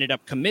then ended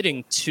up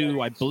committing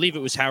to, I believe it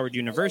was Howard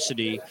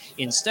University,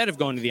 instead of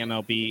going to the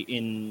MLB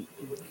in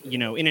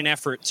an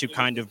effort to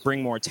kind of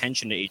bring more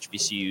attention to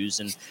HBCUs.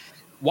 And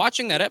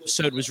watching that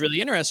episode was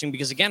really interesting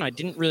because, again, I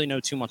didn't really know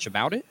too much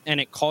about it, and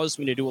it caused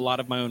me to do a lot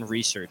of my own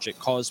research. It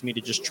caused me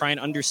to just try and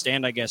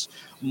understand, I guess,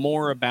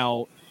 more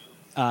about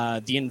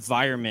the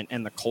environment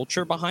and the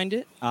culture behind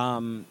it.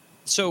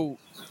 So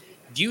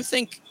Do you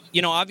think,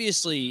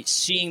 obviously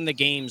seeing the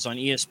games on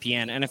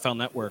ESPN, NFL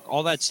Network,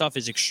 all that stuff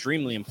is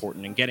extremely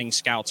important, and getting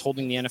scouts,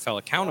 holding the NFL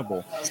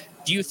accountable.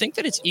 Do you think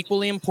that it's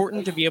equally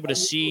important to be able to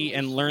see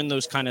and learn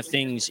those kind of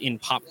things in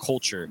pop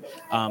culture,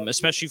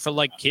 especially for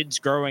like kids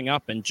growing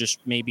up and just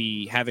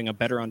maybe having a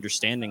better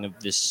understanding of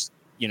this,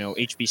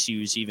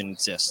 HBCUs even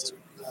exist?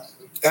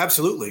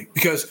 Absolutely.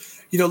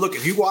 Because, look,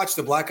 if you watch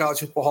the Black College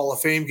Football Hall of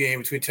Fame game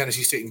between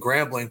Tennessee State and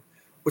Grambling,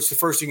 what's the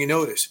first thing you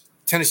notice?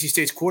 Tennessee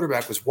State's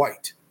quarterback was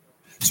white.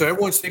 So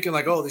everyone's thinking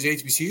like, oh,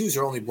 these HBCUs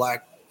are only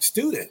black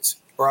students,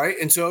 right?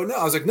 And so, no,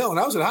 I was like, no, when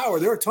I was at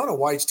Howard, there were a ton of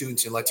white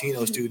students and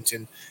Latino students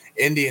and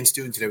Indian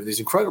students and everything. It's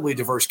an incredibly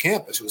diverse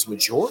campus. It was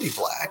majority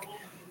black,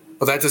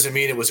 but that doesn't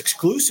mean it was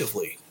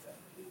exclusively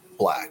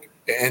black.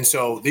 And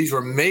so these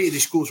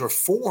schools were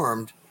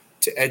formed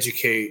to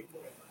educate,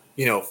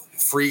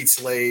 freed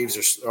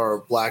slaves or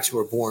blacks who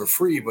were born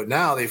free, but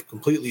now they've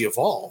completely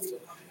evolved.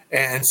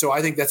 And so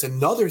I think that's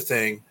another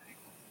thing,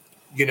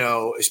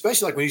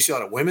 especially like when you see a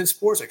lot of women's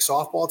sports, like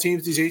softball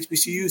teams, these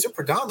HBCUs, they're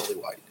predominantly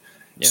white.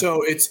 Yeah.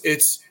 So it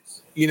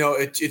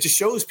just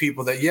shows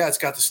people that, it's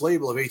got this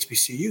label of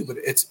HBCU, but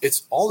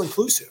it's all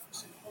inclusive,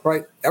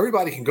 right?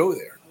 Everybody can go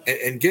there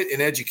and get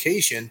an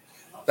education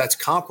that's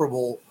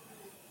comparable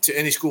to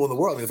any school in the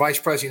world. I mean, the Vice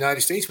President of the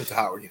United States went to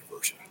Howard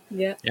University.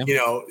 Yeah.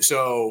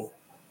 So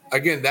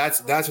again,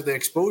 that's what the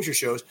exposure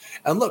shows.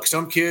 And look,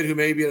 some kid who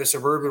may be at a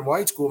suburban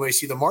white school may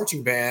see the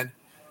marching band,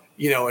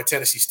 at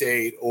Tennessee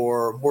State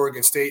or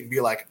Morgan State and be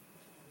like,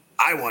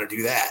 I want to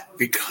do that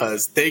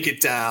because they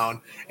get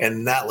down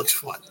and that looks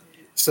fun.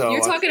 So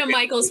you're talking to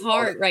Michael's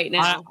heart right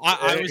now.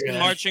 I was in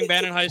marching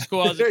band in high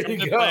school. I was a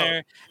trumpet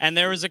player, and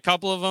there was a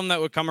couple of them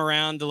that would come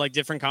around to like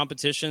different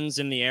competitions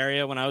in the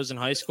area when I was in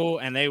high school,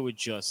 and they would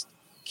just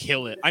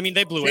kill it. I mean,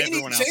 they blew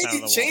everyone else out of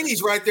the water.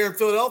 Cheney's right there in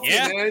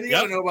Philadelphia, man. You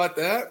gotta know about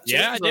that.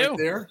 Yeah, Cheney's I do. Right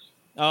there.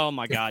 Oh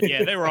my God,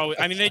 yeah, they were always.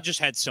 I mean, they just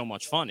had so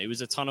much fun. It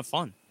was a ton of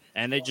fun,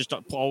 and they just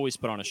always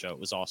put on a show. It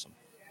was awesome.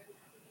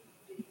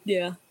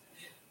 Yeah.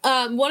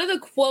 One of the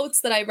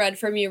quotes that I read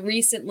from you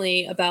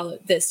recently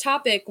about this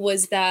topic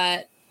was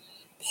that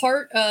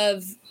part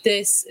of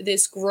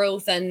this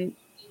growth and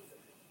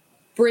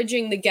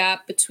bridging the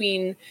gap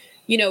between,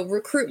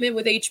 recruitment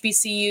with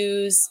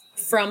HBCUs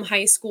from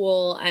high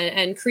school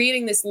and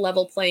creating this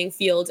level playing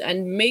field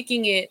and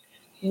making it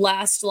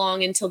last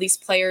long until these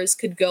players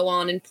could go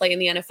on and play in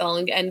the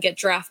NFL and get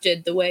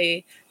drafted the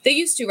way they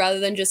used to, rather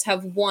than just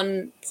have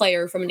one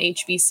player from an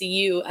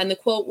HBCU. And the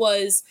quote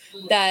was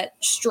that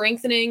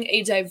strengthening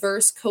a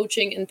diverse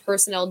coaching and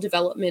personnel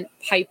development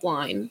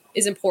pipeline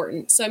is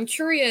important. So I'm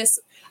curious,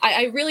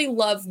 I really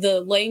love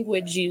the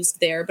language used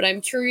there, but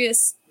I'm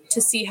curious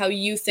to see how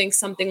you think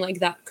something like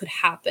that could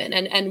happen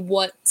and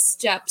what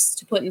steps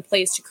to put in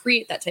place to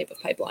create that type of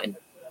pipeline.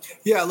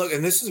 Yeah, look,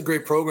 and this is a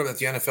great program that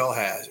the NFL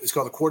has. It's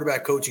called the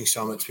Quarterback Coaching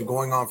Summit. It's been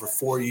going on for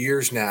 4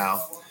 years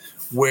now,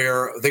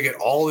 where they get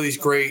all of these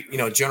great,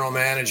 general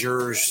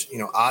managers,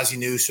 Ozzie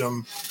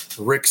Newsome,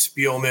 Rick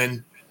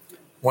Spielman.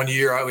 One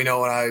year, when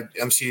I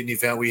emceed an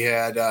event, we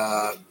had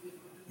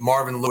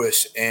Marvin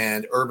Lewis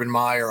and Urban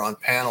Meyer on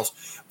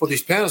panels. But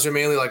these panels are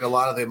mainly like a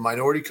lot of the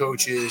minority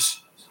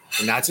coaches,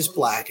 and not just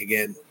black,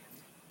 again,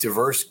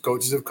 diverse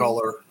coaches of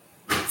color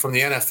from the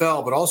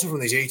NFL, but also from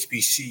these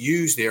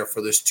HBCUs there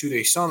for this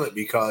 2-day summit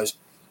because,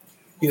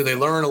 they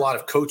learn a lot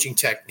of coaching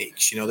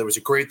techniques. There was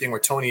a great thing where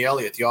Tony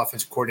Elliott, the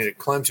offensive coordinator at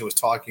Clemson, was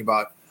talking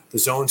about the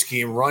zone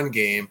scheme run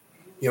game,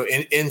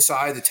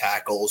 inside the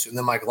tackles. And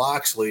then Mike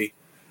Loxley,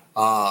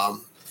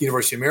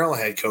 University of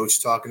Maryland head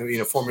coach, talking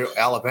to, former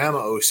Alabama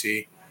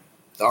OC,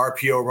 the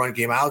RPO run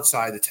game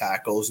outside the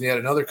tackles. And he had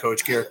another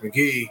coach, Garrick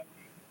McGee,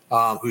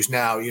 who's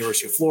now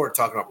University of Florida,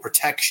 talking about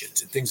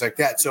protections and things like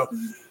that. So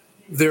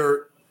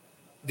they're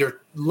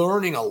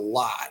learning a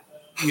lot,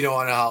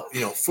 on how,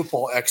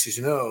 football X's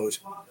and O's.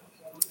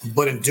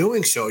 But in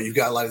doing so, you've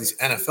got a lot of these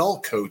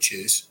NFL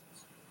coaches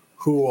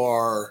who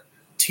are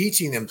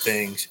teaching them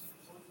things.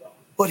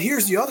 But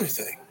here's the other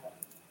thing.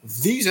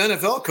 These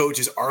NFL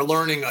coaches are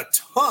learning a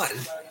ton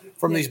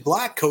from these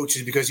black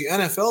coaches because the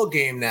NFL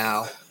game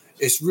now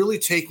is really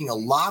taking a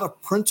lot of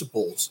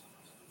principles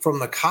from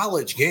the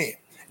college game.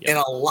 Yep. And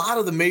a lot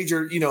of the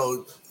major,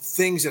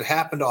 things that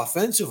happened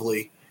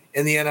offensively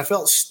in the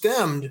NFL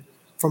stemmed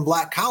from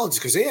black colleges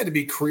because they had to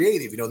be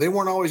creative. They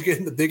weren't always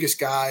getting the biggest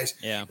guys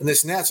and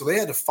this and that. So they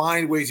had to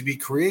find ways to be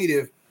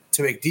creative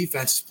to make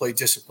defenses play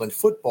disciplined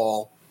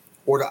football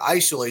or to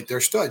isolate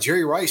their stud.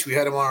 Jerry Rice, we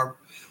had him on our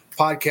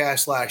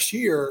podcast last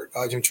year,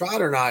 Jim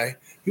Trotter and I,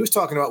 he was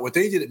talking about what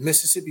they did at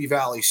Mississippi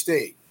Valley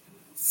State.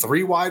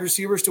 3 wide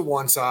receivers to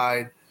one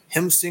side,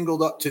 him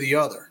singled up to the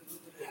other.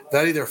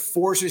 That either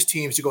forces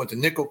teams to go into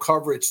nickel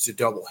coverage to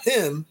double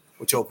him,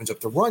 which opens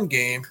up the run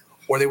game,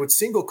 or they would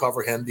single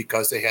cover him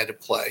because they had to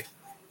play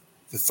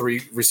the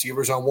 3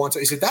 receivers on one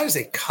side. He said that is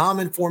a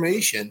common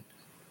formation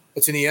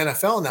that's in the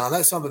NFL now, and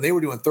that's something they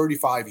were doing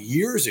 35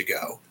 years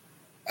ago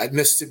at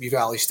Mississippi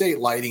Valley State,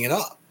 lighting it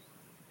up.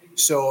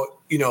 So,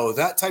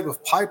 that type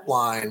of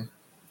pipeline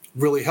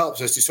really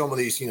helps as to some of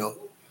these, the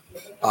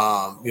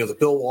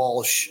Bill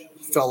Walsh,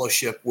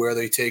 fellowship where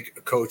they take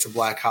a coach of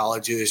black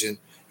colleges and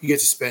he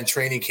gets to spend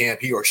training camp,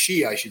 he or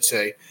she, I should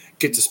say,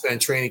 get to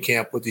spend training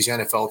camp with these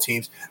NFL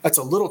teams. That's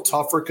a little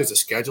tougher because the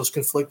schedules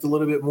conflict a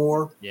little bit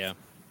more. Yeah.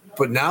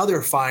 But now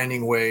they're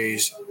finding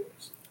ways,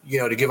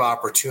 to give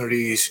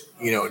opportunities,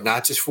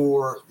 not just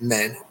for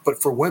men,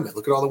 but for women.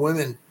 Look at all the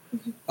women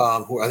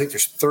who I think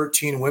there's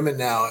 13 women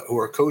now who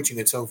are coaching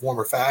in some form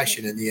or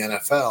fashion in the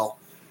NFL,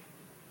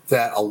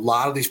 that a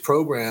lot of these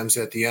programs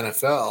that the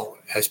NFL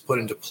has put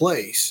into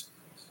place,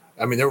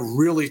 I mean, they're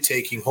really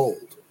taking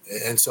hold.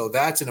 And so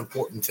that's an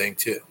important thing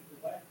too.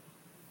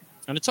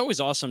 And it's always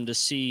awesome to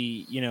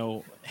see,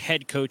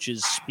 head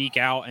coaches speak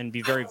out and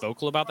be very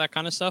vocal about that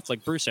kind of stuff.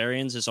 Like Bruce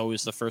Arians is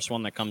always the first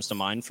one that comes to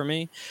mind for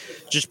me,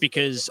 just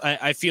because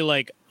I feel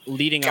like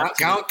leading up.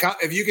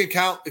 If you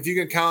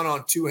can count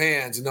on two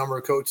hands the number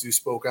of coaches who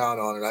spoke out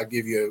on it, I'll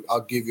give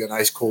you a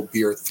nice cold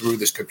beer through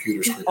this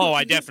computer screen. Oh,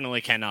 I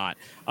definitely cannot.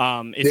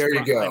 There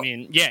you go. I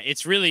mean, yeah,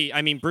 it's really.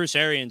 I mean, Bruce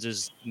Arians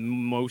is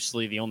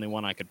mostly the only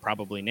one I could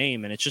probably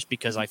name, and it's just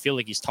because I feel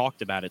like he's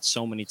talked about it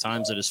so many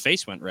times that his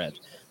face went red.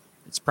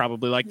 It's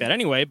probably like that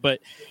anyway,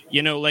 but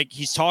like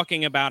he's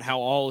talking about how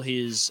all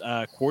his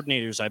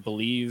coordinators, I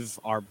believe,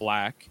 are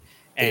black.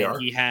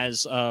 And he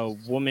has a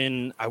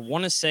woman, I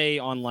want to say,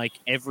 on like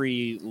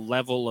every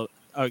level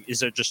of. Is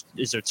there two?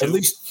 At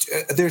least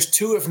there's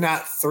two, if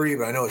not three.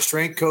 But I know a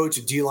strength coach,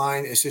 a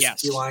D-line, assistant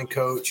D-line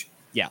coach.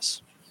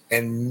 Yes.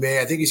 And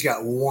I think he's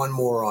got one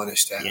more on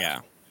his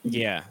staff.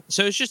 Yeah.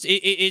 So it's just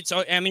it's.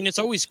 I mean, it's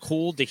always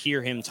cool to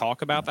hear him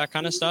talk about that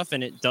kind of stuff,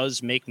 and it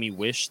does make me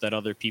wish that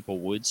other people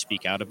would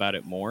speak out about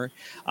it more.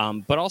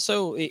 But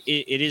also, it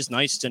is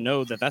nice to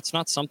know that that's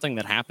not something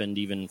that happened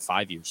even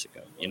 5 years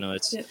ago.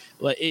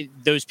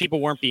 Those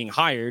people weren't being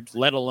hired,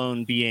 let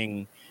alone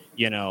being,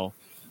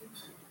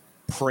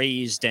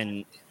 praised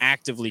and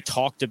actively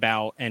talked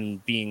about,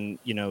 and being,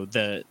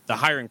 the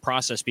hiring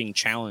process being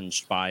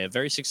challenged by a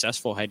very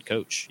successful head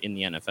coach in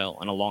the NFL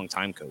and a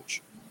longtime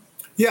coach.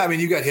 Yeah, I mean,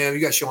 you got him, you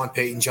got Sean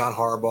Payton, John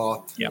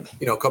Harbaugh,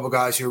 a couple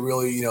guys who are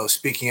really,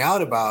 speaking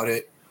out about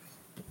it.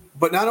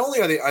 But not only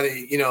are they,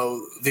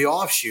 the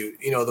offshoot,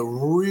 the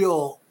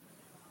real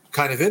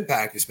kind of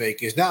impact it's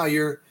making is now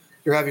you're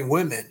having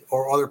women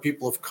or other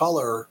people of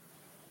color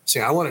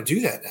saying, I want to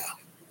do that now,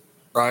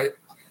 right?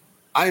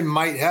 I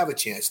might have a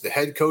chance. The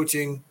head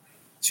coaching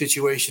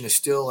situation is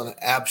still an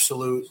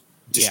absolute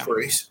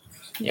disgrace.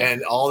 Yeah.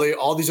 And all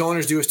these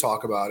owners do is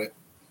talk about it.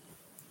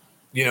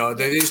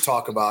 They just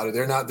talk about it.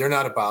 They're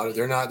not about it.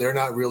 They're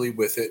not really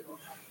with it.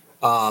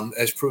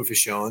 As proof is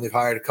shown, they've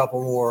hired a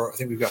couple more. I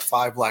think we've got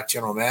 5 black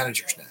general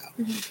managers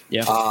now.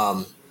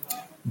 Yeah.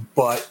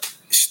 But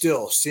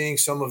still, seeing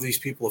some of these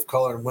people of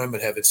color and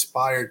women have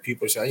inspired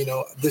people to say,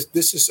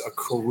 this is a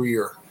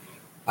career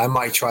I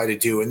might try to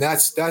do, and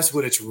that's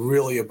what it's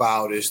really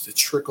about, is to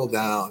trickle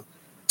down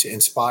to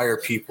inspire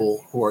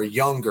people who are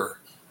younger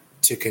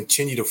to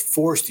continue to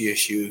force the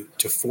issue,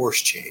 to force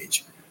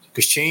change.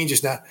 Because change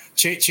is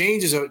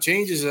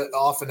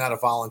often not a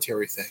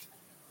voluntary thing.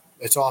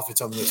 It's often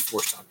something that's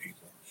forced on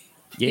people.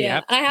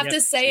 Yeah. I have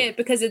to say it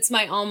because it's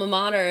my alma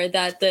mater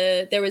that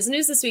there was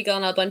news this week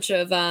on a bunch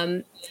of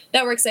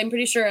networks. I'm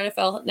pretty sure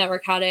NFL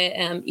Network had it,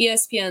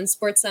 ESPN,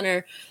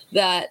 SportsCenter,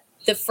 that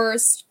the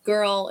first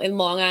girl in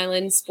Long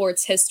Island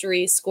sports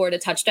history scored a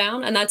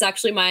touchdown, and that's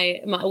actually my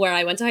where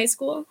I went to high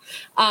school.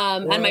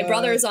 And my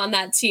brother's on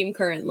that team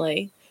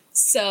currently.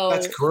 So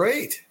that's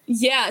great.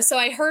 Yeah. So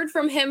I heard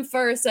from him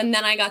first, and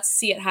then I got to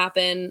see it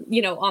happen,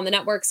 on the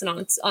networks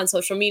and on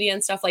social media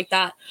and stuff like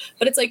that.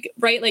 But it's like,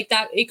 right, like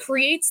that, it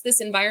creates this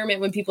environment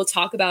when people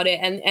talk about it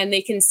and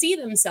they can see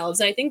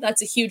themselves. And I think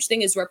that's a huge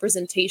thing, is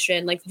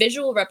representation, like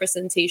visual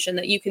representation,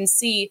 that you can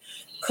see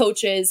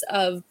coaches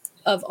of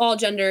all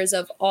genders,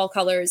 of all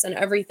colors and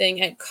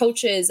everything, and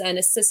coaches and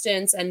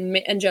assistants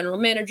and general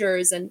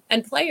managers and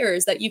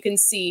players that you can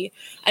see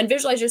and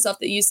visualize yourself,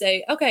 that you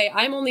say, okay,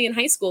 I'm only in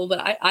high school,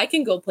 but I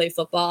can go play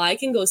football. I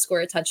can go score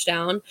a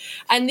touchdown.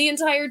 And the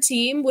entire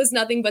team was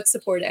nothing but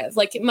supportive.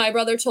 Like, my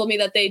brother told me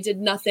that they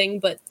did nothing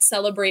but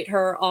celebrate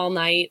her all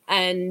night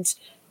and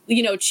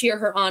cheer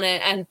her on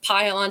it and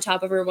pile on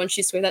top of her when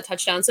she scored that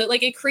touchdown. So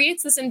like, it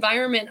creates this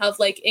environment of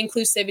like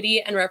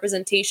inclusivity and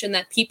representation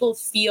that people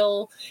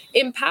feel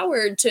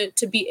empowered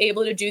to be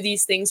able to do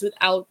these things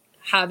without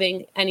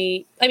having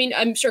any, I mean,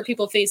 I'm sure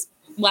people face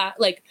what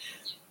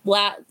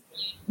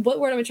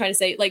word am I trying to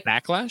say? Like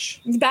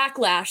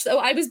backlash. So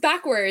I was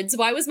backwards.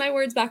 Why was my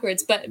words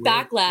backwards? But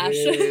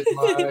backlash.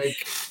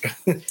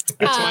 That's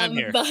why I'm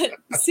here. But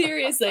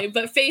seriously,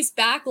 face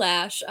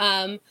backlash.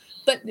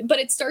 But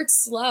it starts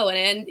slow,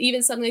 and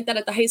even something like that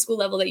at the high school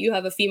level, that you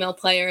have a female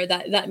player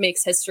that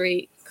makes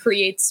history,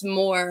 creates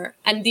more,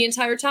 and the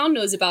entire town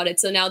knows about it.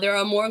 So now there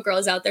are more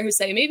girls out there who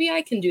say, maybe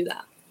I can do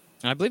that.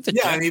 And I believe the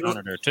Jets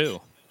honored her too.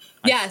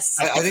 Yes,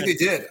 I think they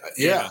did.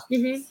 Yeah.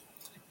 Mm-hmm.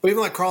 But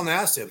even like Carl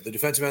Nassib, the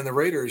defensive end of the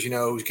Raiders,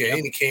 who's gay,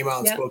 and he came out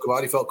and spoke about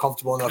it. He felt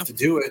comfortable enough to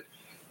do it.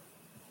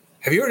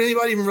 Have you heard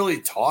anybody even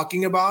really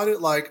talking about it?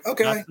 Like,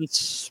 okay.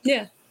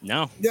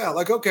 No. Yeah,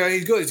 like, okay,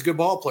 he's good. He's a good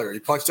ball player. He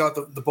punched out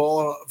the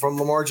ball from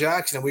Lamar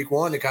Jackson in week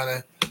 1 to kind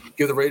of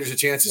give the Raiders a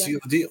chance to seal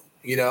the deal,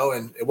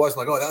 and it wasn't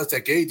like, oh, that was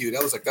that gay dude.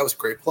 That was a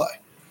great play.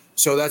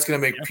 So that's going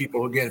to make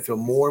people, again, feel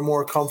more and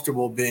more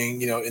comfortable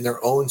being, in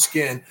their own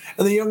skin.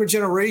 And the younger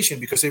generation,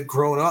 because they've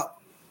grown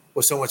up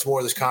with so much more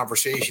of this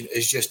conversation,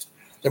 is just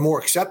they're more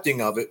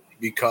accepting of it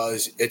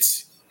because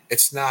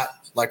it's not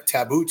like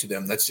taboo to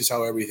them. That's just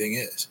how everything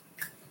is.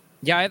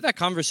 Yeah, I have that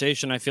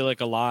conversation, I feel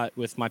like, a lot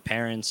with my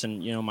parents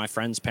and, my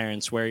friends'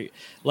 parents, where,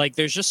 like,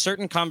 there's just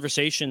certain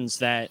conversations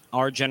that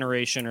our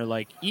generation, or,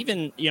 like,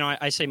 even,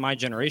 I say my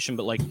generation,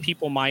 but, like,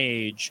 people my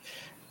age,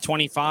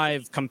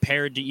 25,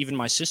 compared to even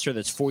my sister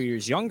that's 4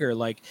 years younger,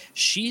 like,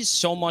 she's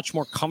so much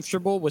more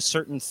comfortable with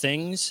certain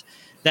things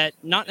that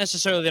not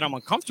necessarily that I'm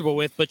uncomfortable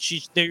with, but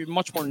they're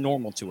much more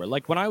normal to her.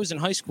 Like, when I was in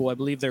high school, I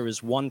believe there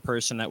was one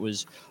person that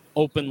was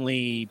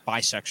openly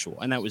bisexual,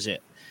 and that was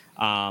it.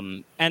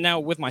 And now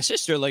with my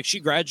sister, like, she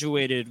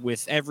graduated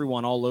with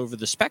everyone all over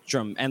the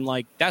spectrum, and,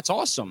 like, that's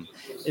awesome,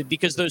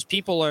 because those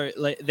people are,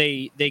 like,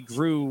 they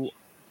grew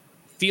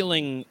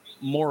feeling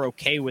more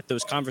okay with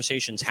those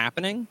conversations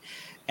happening.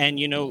 And,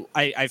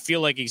 I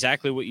feel like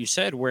exactly what you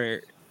said,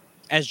 where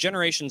as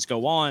generations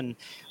go on,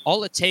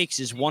 all it takes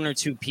is one or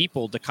two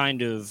people to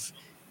kind of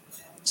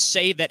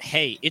say that,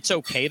 hey, it's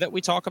okay that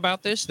we talk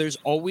about this. There's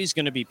always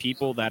going to be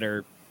people that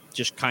are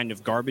just kind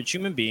of garbage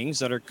human beings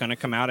that are going to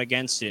come out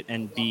against it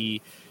and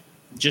be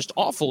just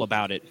awful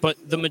about it. But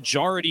the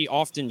majority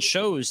often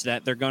shows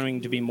that they're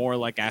going to be more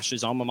like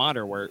Ashley's alma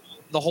mater, where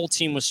the whole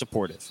team was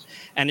supportive.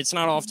 And it's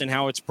not often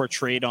how it's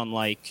portrayed on,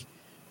 like,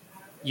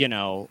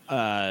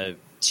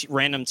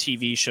 random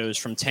TV shows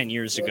from 10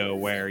 years ago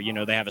where,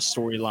 they have a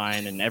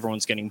storyline and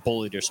everyone's getting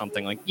bullied or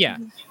something. Like, yeah,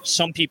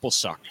 some people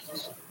suck.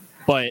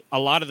 But a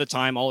lot of the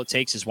time, all it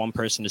takes is one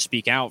person to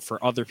speak out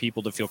for other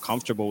people to feel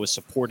comfortable with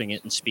supporting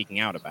it and speaking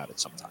out about it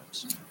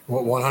sometimes.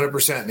 Well,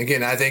 100%. And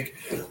again, I think,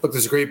 look,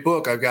 there's a great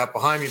book I've got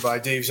behind me by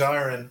Dave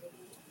Zirin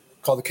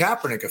called The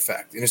Kaepernick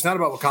Effect. And it's not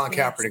about what Colin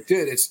Kaepernick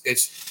did.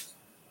 It's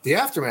the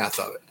aftermath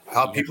of it,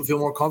 how people feel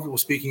more comfortable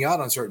speaking out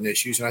on certain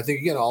issues. And I think,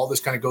 again, all this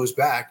kind of goes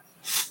back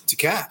to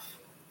Cap,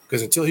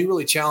 because until he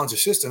really challenged the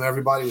system,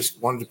 everybody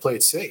wanted to play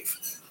it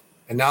safe.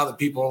 And now that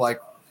people are like,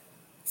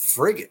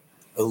 frig it.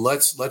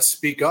 Let's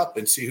speak up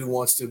and see who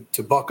wants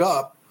to buck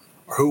up,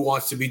 or who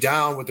wants to be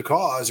down with the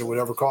cause, or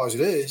whatever cause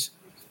it is.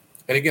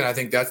 And again, I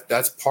think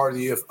that's part of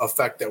the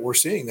effect that we're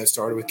seeing that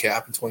started with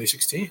Cap in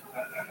 2016.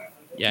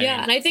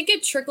 Yeah, and I think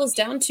it trickles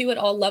down to at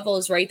all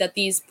levels, right? That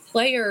these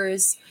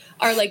players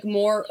are, like,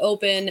 more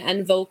open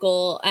and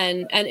vocal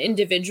and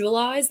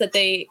individualized, that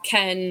they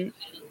can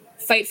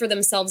fight for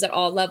themselves at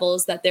all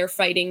levels, that they're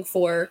fighting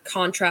for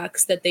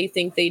contracts that they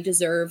think they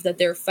deserve, that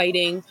they're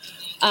fighting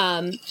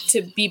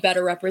to be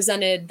better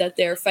represented, that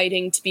they're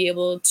fighting to be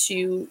able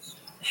to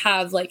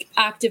have, like,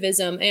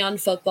 activism and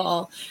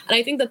football. And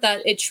I think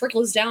that it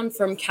trickles down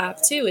from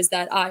Cap too, is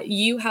that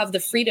you have the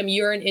freedom,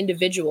 you're an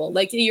individual,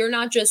 like, you're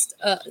not just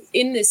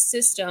in this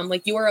system,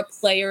 like, you're a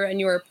player and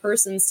you're a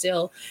person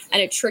still,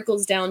 and it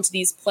trickles down to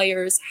these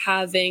players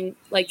having,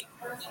 like,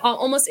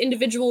 almost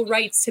individual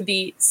rights to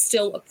be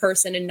still a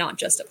person and not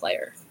just a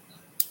player.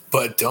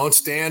 But don't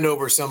stand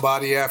over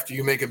somebody after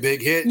you make a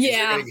big hit.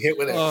 Yeah. You're getting hit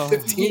with a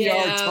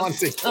 15-yard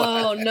taunting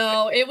flag. Oh,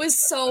 no. It was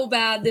so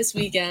bad this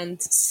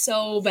weekend.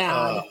 So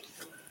bad.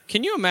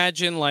 Can you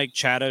imagine, like,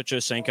 Chad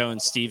Ochocinco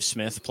and Steve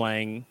Smith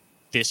playing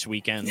this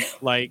weekend?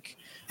 Like,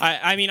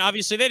 I mean,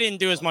 obviously they didn't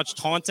do as much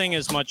taunting,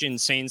 as much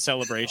insane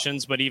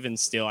celebrations, but even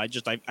still, I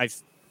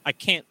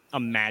can't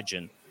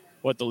imagine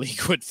what the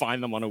league would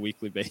find them on a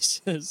weekly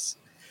basis.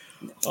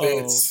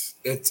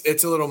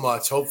 It's a little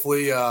much.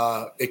 Hopefully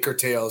it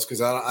curtails,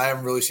 because I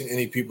haven't really seen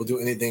any people do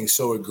anything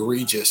so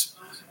egregious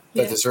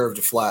that deserved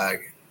a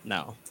flag.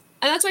 No.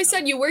 And that's why I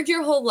said you worked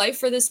your whole life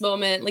for this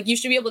moment. Like, you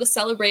should be able to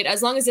celebrate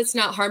as long as it's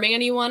not harming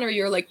anyone, or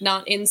you're, like,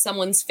 not in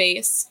someone's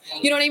face.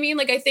 You know what I mean?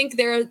 Like, I think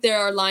there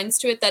are lines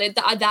to it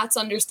that's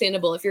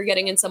understandable. If you're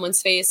getting in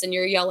someone's face and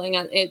you're yelling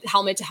at it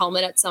helmet to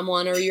helmet at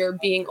someone, or you're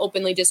being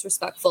openly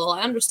disrespectful,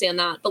 I understand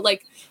that. But,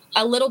 like,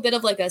 a little bit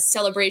of, like, a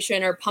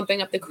celebration or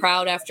pumping up the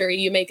crowd after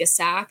you make a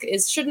sack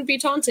shouldn't be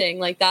taunting.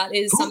 Like, that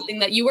is something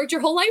that you worked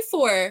your whole life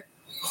for.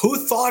 Who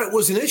thought it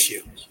was an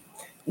issue?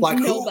 Like,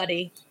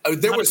 nobody.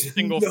 There was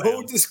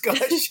no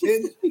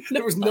discussion.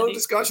 There was no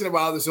discussion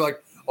about this. They're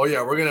like, oh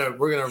yeah, we're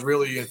gonna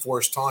really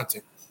enforce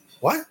taunting.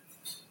 What?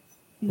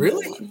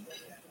 Really?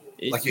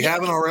 Like, you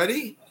haven't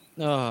already?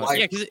 Yeah,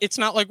 because it's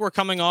not like we're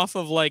coming off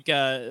of, like,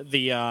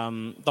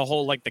 the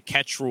whole, like, the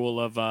catch rule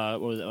of what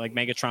was it, like,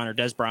 Megatron or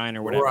Des Bryant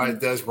or whatever. Right,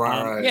 Des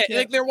Bryant. Right. Yeah,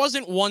 like, there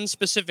wasn't one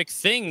specific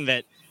thing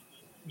that,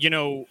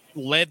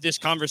 led this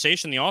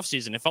conversation in the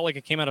offseason. It felt like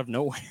it came out of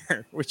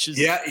nowhere, which is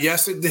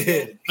yes, it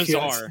did.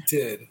 Bizarre. Yes, it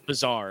did.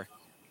 Bizarre.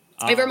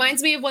 It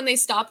reminds me of when they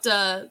stopped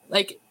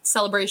like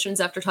celebrations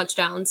after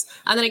touchdowns,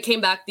 and then it came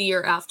back the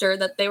year after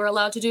that they were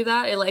allowed to do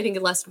that. I think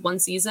it lasted one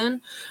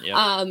season.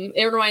 Yep.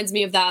 It reminds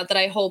me of that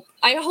I hope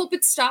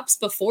it stops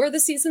before the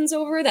season's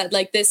over, that,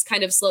 like, this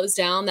kind of slows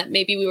down, that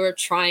maybe we were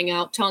trying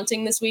out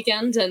taunting this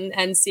weekend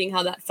and seeing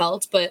how that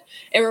felt. But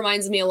it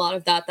reminds me a lot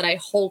of that I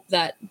hope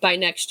that by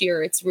next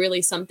year it's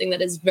really something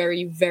that is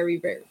very, very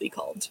rarely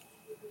called.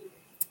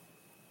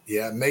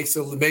 Yeah, it makes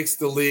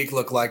the league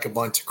look like a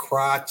bunch of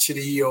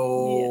crotchety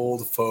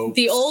old folks.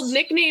 The old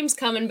nickname's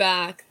coming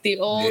back. The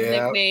old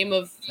nickname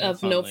of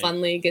No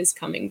Fun League is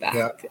coming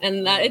back.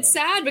 And that it's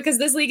sad because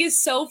this league is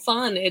so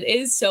fun. It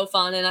is so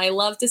fun, and I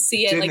love to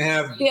see it. You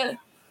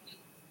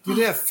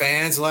didn't have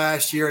fans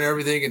last year and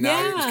everything, and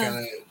now you're just kind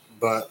of –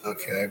 but,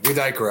 okay, we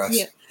digress.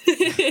 Yeah.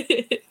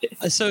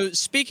 So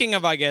speaking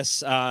of, I guess,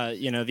 the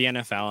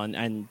NFL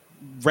and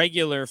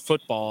regular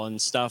football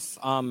and stuff,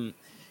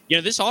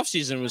 this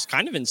offseason was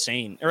kind of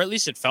insane, or at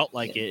least it felt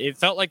like it. It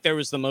felt like there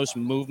was the most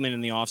movement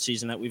in the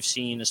offseason that we've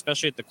seen,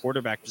 especially at the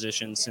quarterback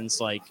position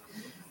since,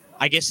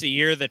 I guess the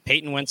year that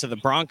Peyton went to the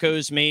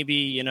Broncos,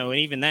 maybe, and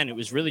even then it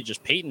was really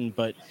just Peyton.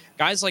 But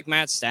guys like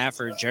Matt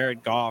Stafford,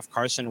 Jared Goff,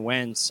 Carson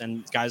Wentz,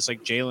 and guys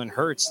like Jalen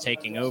Hurts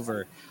taking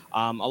over,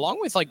 along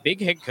with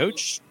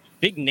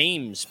big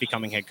names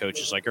becoming head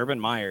coaches like Urban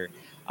Meyer.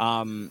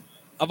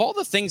 Of all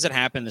the things that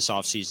happened this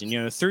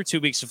offseason, through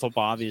 2 weeks of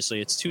football, obviously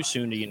it's too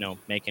soon to,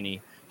 make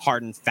any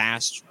hard and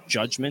fast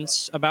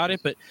judgments about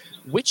it. But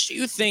which do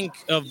you think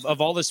of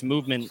all this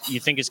movement you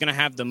think is going to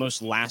have the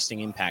most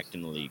lasting impact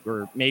in the league,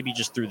 or maybe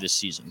just through this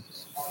season?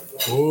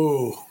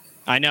 Ooh,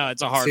 I know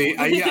it's a hard one.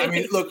 I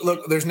mean, look,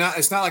 it's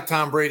not like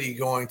Tom Brady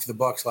going to the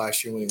Bucs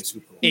last year winning the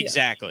Super Bowl.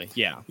 Exactly.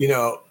 Yeah.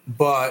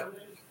 But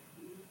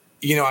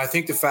I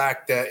think the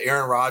fact that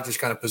Aaron Rodgers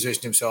kind of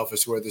positioned himself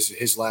as to where this is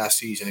his last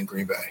season in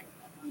Green Bay,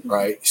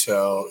 right?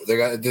 So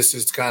this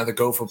is kind of the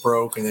go for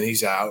broke, and then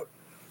he's out.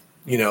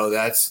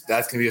 That's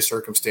going to be a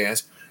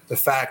circumstance. The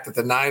fact that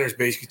the Niners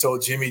basically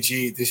told Jimmy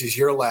G, this is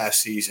your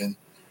last season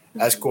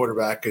as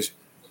quarterback because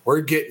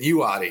we're getting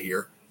you out of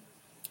here.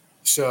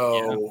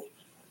 So,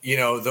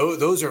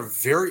 those are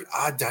very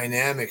odd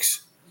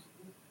dynamics,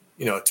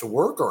 to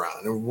work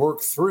around and work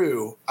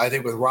through. I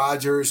think with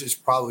Rodgers, it's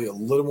probably a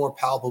little more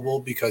palpable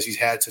because he's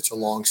had such a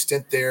long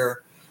stint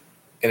there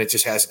and it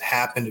just hasn't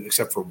happened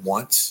except for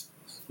once.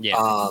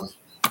 Yeah.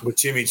 With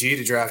Jimmy G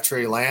to draft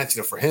Trey Lance,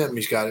 for him,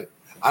 he's got it.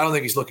 I don't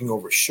think he's looking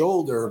over his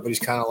shoulder, but he's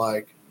kind of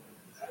like,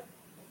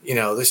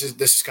 this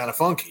is kind of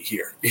funky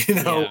here.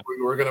 I'm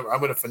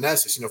gonna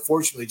finesse this.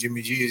 Fortunately,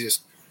 Jimmy G is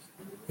just,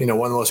 one of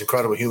the most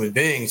incredible human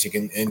beings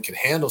and can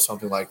handle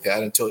something like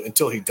that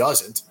until he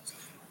doesn't.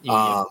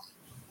 Yeah.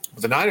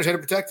 But the Niners had to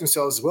protect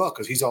themselves as well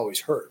because he's always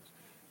hurt.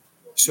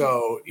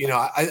 So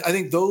I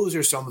think those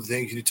are some of the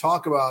things you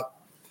talk about.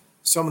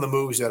 Some of the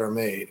moves that are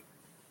made.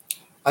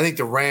 I think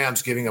the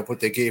Rams giving up what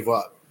they gave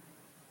up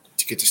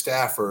to get to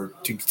Stafford,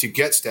 to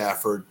get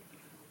Stafford,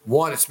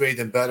 one, it's made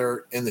them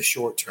better in the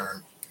short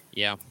term.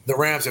 Yeah. The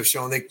Rams have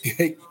shown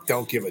they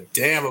don't give a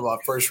damn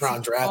about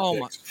first-round draft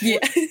picks. Yeah.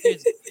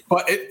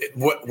 But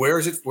where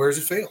is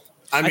it failed?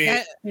 I mean,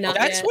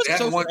 that's what's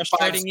so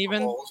frustrating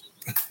even.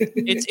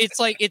 It's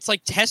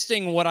like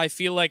testing what I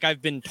feel like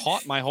I've been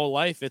taught my whole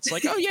life. It's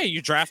like, oh yeah,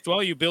 you draft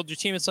well, you build your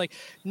team. It's like,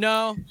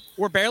 no,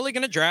 we're barely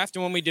going to draft,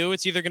 and when we do,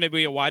 it's either going to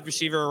be a wide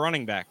receiver or a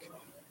running back.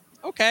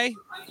 Okay,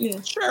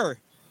 sure.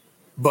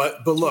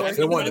 But look,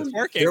 they're one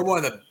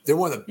of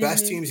the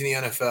best teams in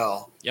the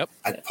NFL. Yep.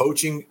 At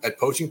poaching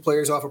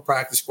players off of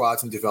practice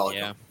squads and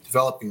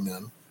developing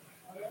them,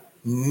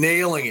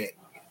 nailing it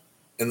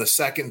in the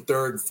second,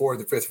 third, fourth,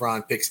 and fifth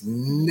round picks,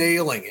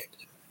 nailing it.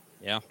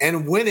 Yeah.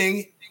 And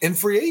winning in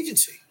free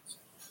agency.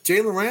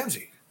 Jalen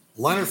Ramsey,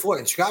 Leonard Floyd.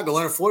 In Chicago,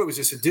 Leonard Floyd was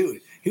just a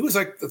dude. He was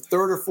like the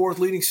third or fourth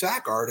leading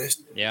sack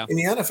artist in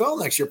the NFL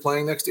next year,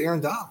 playing next to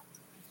Aaron Donald.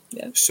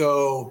 Yeah.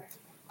 So,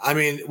 I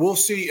mean, we'll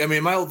see. I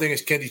mean, my whole thing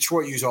is, can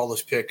Detroit use all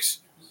those picks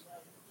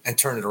and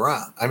turn it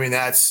around? I mean,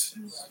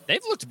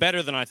 they've looked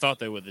better than I thought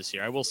they would this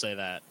year. I will say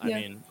that. Yeah.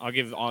 I mean,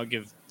 I'll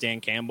give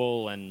Dan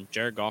Campbell and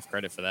Jared Goff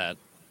credit for that.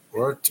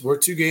 We're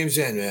 2 games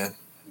in, man.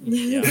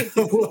 Yeah.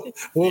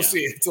 we'll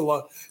see. It's a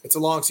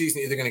long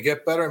season. Either going to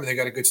get better. I mean, they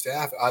got a good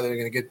staff. Either they're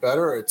going to get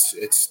better, or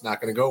it's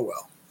not going to go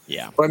well.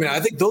 Yeah. But I mean, I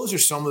think those are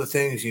some of the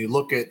things you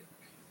look at.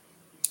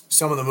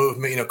 Some of the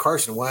movement.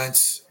 Carson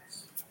Wentz.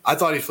 I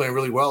thought he was playing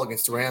really well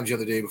against the Rams the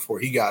other day before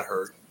he got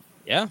hurt.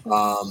 Yeah.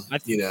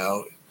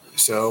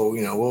 So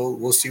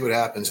we'll see what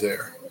happens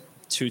there.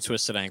 2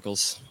 twisted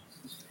ankles.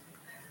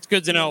 It's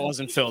good to know it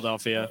wasn't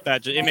Philadelphia.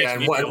 It makes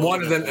me feel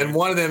one of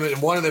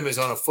them is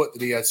on a foot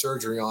that he had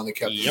surgery on that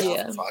kept him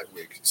out for 5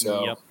 weeks.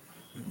 So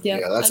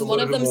that's and a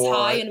one of them's more,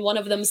 high and one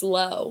of them's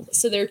low.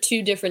 So there are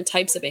 2 different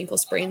types of ankle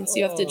sprains.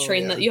 You have to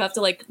train that. You have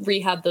to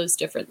rehab those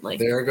differently.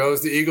 There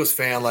goes the Eagles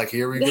fan.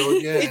 Here we go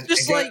again. It's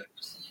just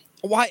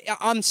why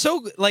I'm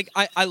so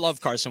I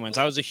love Carson Wentz.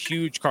 I was a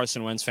huge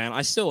Carson Wentz fan.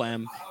 I still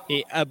am.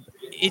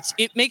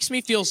 It makes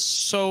me feel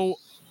so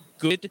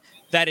good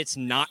that it's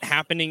not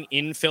happening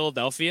in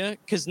Philadelphia,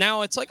 because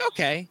now it's like,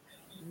 okay,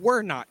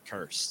 we're not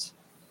cursed,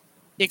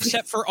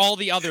 except for all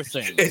the other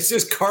things. It's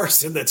just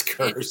Carson that's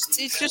cursed.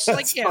 It's just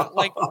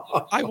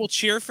I will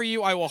cheer for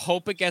you. I will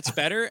hope it gets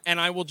better, and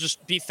I will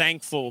just be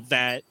thankful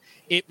that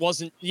it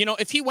wasn't,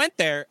 if he went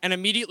there and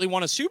immediately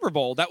won a Super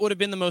Bowl, that would have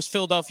been the most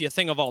Philadelphia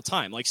thing of all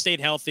time. Stayed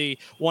healthy,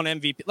 won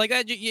MVP.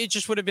 That, it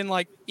just would have been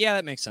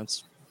that makes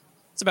sense.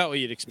 It's about what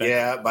you'd expect.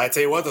 Yeah, but I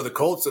tell you what, though, the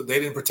Colts, they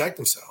didn't protect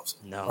themselves.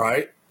 No.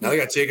 Right? Now they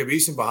got Jacob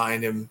Eason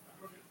behind him.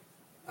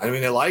 I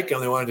mean, they like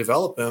him. They want to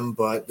develop him,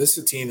 but this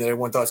is a team that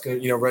everyone thought was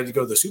going to, ready to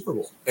go to the Super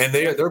Bowl. And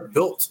they're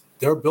built.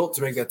 They're built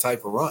to make that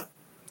type of run.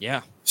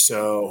 Yeah.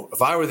 So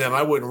if I were them,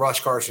 I wouldn't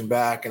rush Carson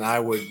back, and I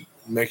would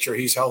make sure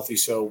he's healthy.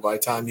 So by the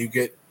time you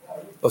get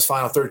those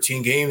final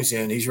 13 games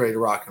in, he's ready to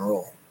rock and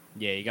roll.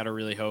 Yeah, you got to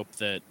really hope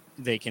that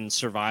they can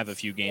survive a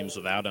few games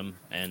without him.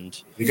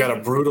 And you got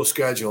a brutal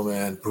schedule,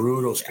 man.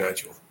 Brutal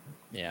schedule.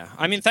 Yeah.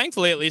 I mean,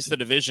 thankfully, at least the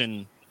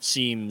division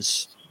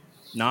seems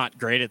not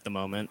great at the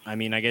moment. I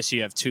mean, I guess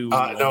you have two.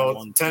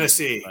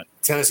 Tennessee. Team,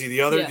 Tennessee.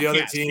 The other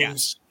teams.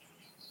 Yes.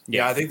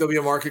 Yeah, I think there'll be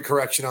a market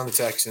correction on the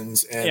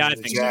Texans and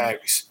the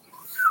Jags. So.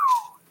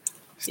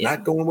 It's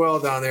not going well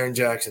down there in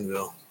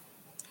Jacksonville.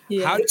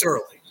 Yeah. It's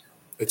early.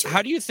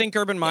 How do you think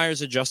Urban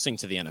Meyer's adjusting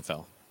to the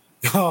NFL?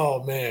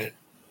 Oh, man.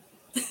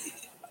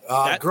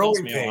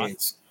 Growing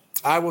pains.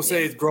 I will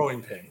say it's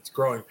growing pains.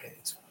 Growing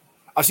pains.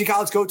 I've seen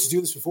college coaches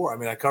do this before. I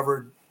mean, I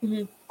covered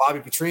Bobby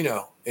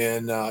Petrino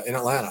in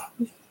Atlanta.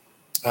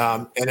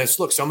 And it's,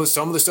 look, some of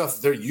the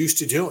stuff they're used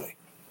to doing,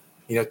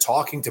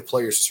 talking to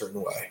players a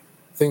certain way,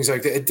 things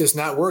like that. It does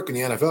not work in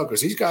the NFL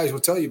because these guys will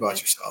tell you about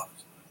yourself.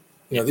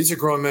 These are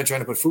grown men trying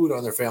to put food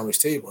on their family's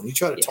table, and you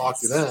try to talk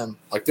to them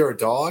like they're a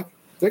dog,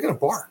 they're going to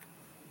bark.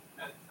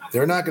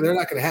 They're not going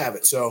to have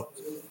it. So,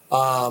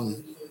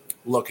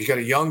 look, you got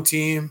a young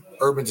team.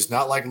 Urban does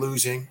not like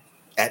losing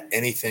at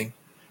anything,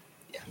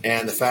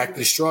 and the fact that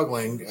he's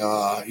struggling,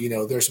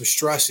 there's some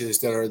stresses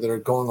that are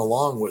going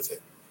along with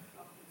it,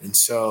 and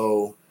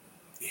so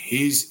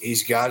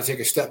he's got to take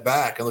a step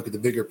back and look at the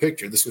bigger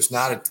picture. This was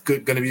not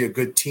going to be a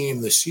good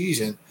team this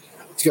season.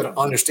 He's got to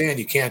understand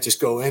you can't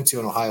just go into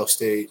an Ohio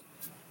State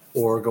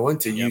or go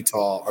into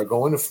Utah or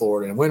go into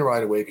Florida and win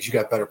right away because you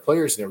got better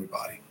players than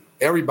everybody.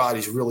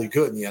 Everybody's really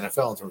good in the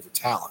NFL in terms of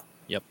talent.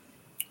 Yep.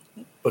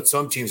 But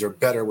some teams are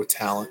better with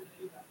talent,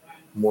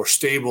 more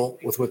stable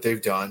with what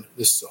they've done.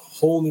 This is a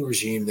whole new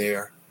regime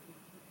there.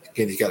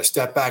 Again, you got to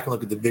step back and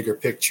look at the bigger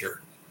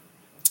picture.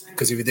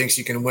 Because if he thinks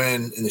you can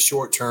win in the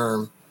short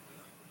term,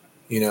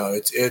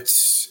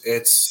 it's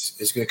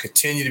going to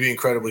continue to be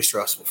incredibly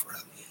stressful for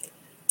him.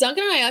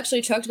 Duncan and I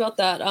actually talked about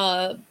that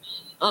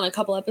on a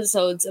couple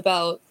episodes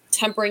about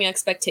tempering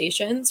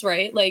expectations,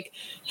 right? Like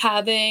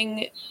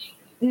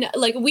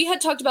we had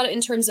talked about it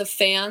in terms of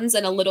fans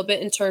and a little bit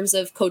in terms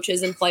of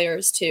coaches and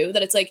players too,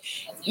 that it's like,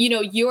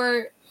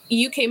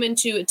 you came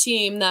into a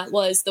team that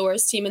was the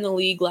worst team in the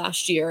league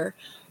last year.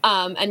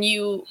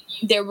 And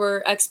there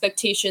were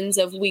expectations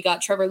of, we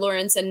got Trevor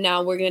Lawrence and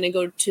now we're going to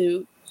go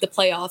to the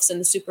playoffs and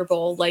the Super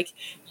Bowl. Like,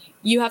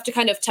 you have to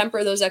kind of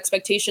temper those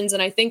expectations.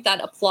 And I think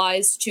that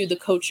applies to the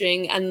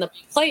coaching and the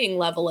playing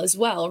level as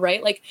well,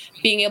 right? Like,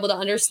 being able to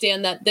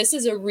understand that this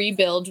is a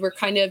rebuild. We're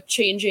kind of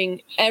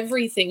changing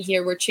everything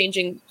here. We're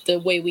changing the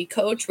way we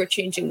coach. We're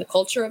changing the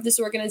culture of this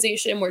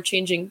organization. We're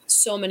changing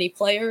so many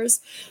players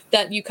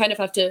that you kind of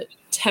have to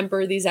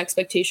temper these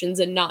expectations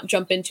and not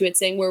jump into it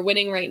saying we're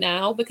winning right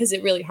now, because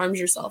it really harms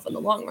yourself in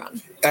the long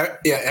run.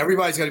 Yeah,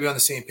 everybody's got to be on the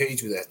same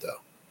page with that, though.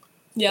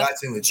 Yeah,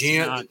 that's in the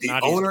GM,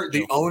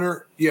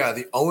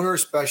 the owner,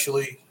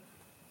 especially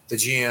the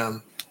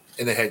GM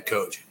and the head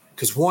coach.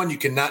 Because one, you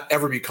cannot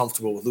ever be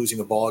comfortable with losing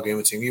a ball game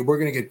and saying we're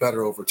going to get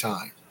better over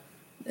time,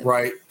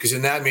 right? Because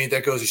in that means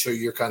that goes to show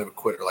you're kind of a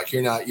quitter. Like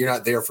you're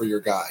not there for your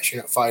guys.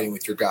 You're not fighting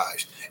with your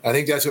guys. And I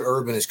think that's what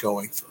Urban is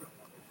going through,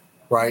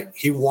 right?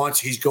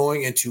 He's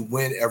going into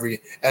win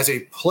as a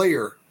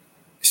player,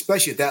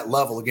 especially at that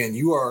level. Again,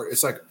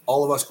 it's like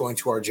all of us going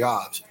to our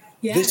jobs.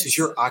 Yes. This is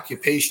your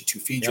occupation to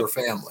feed your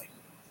family.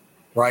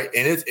 Right.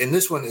 And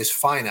this one is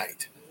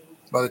finite.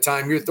 By the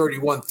time you're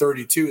 31,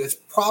 32, it's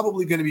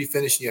probably going to be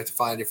finished and you have to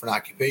find a different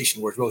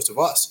occupation, whereas most of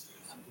us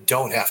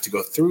don't have to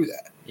go through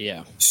that.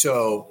 Yeah.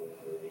 So,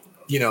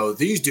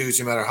 these dudes,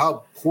 no matter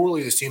how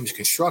poorly this team is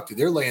constructed,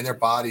 they're laying their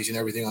bodies and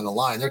everything on the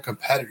line. They're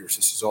competitors.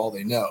 This is all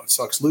they know. It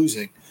sucks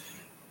losing.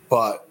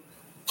 But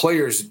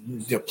players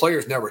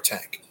never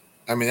tank.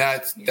 I mean,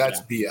 that's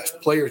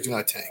BS. Players do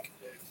not tank.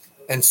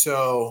 And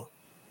so,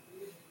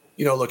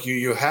 look,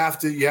 you have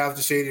to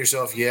say to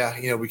yourself,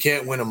 we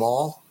can't win them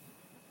all.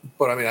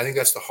 But I mean, I think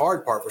that's the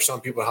hard part for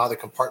some people, how they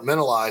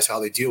compartmentalize how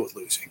they deal with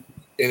losing.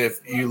 And if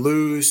you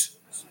lose,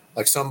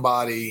 like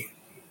somebody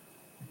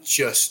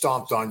just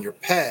stomped on your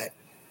pet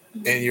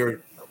and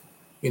you're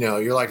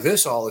like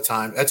this all the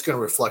time, that's going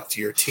to reflect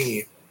to your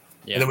team.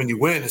 Yeah. And then when you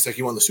win, it's like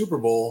you won the Super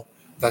Bowl.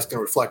 That's going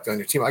to reflect on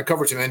your team. I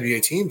covered some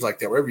NBA teams like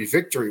that, where every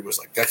victory was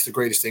like, that's the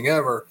greatest thing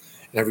ever.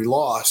 And every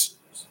loss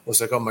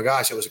was like, oh my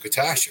gosh, that was a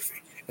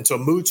catastrophe. And so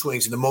mood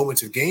swings in the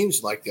moments of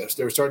games like this,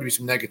 there started to be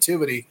some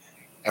negativity.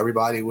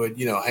 Everybody would,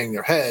 hang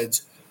their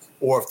heads.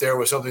 Or if there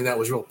was something that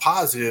was real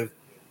positive,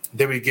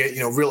 they would get,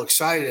 real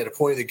excited at a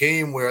point of the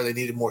game where they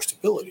needed more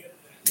stability.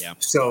 Yeah.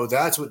 So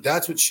that's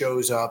what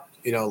shows up.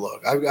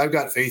 Look, I've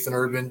got faith in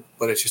Urban,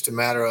 but it's just a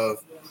matter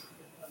of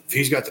if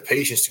he's got the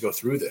patience to go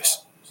through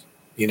this.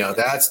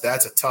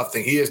 That's a tough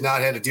thing. He has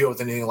not had to deal with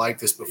anything like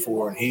this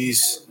before, and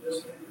he's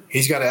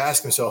got to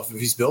ask himself if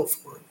he's built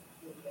for it.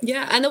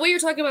 Yeah, and the way you're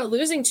talking about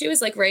losing too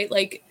is like, right,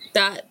 like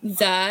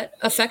that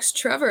affects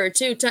Trevor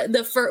too.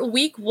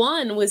 Week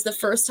 1 was the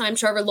first time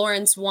Trevor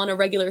Lawrence won a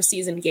regular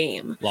season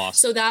game. Lost.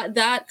 So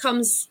that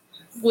comes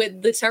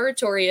with the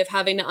territory of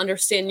having to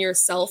understand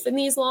yourself in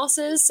these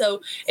losses.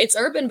 So it's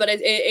Urban, but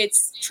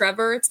it's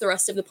Trevor, it's the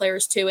rest of the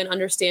players too, and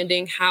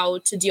understanding how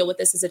to deal with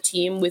this as a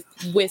team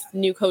with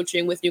new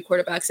coaching, with new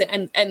quarterbacks,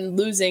 and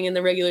losing in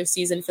the regular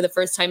season for the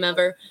first time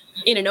ever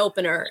in an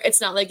opener.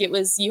 It's not like it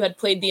was you had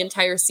played the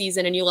entire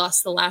season and you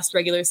lost the last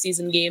regular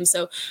season game.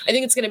 So I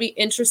think it's going to be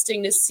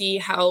interesting to see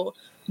how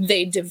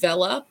they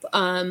develop.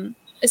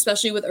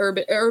 Especially with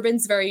Urban.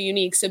 Urban's very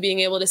unique. So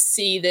being able to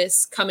see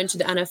this come into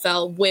the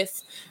NFL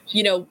with,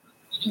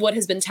 what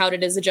has been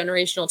touted as a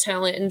generational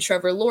talent in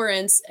Trevor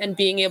Lawrence, and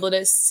being able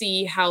to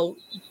see how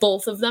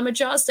both of them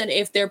adjust, and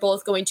if they're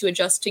both going to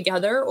adjust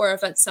together, or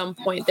if at some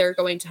point they're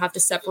going to have to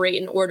separate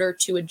in order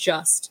to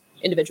adjust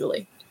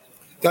individually.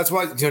 That's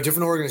why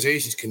different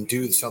organizations can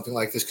do something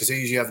like this, because they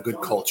usually have a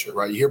good culture,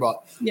 right? You hear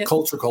about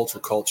culture.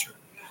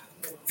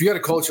 If you got a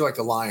culture like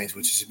the Lions,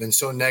 which has been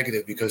so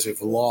negative because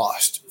they've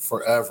lost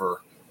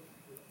forever,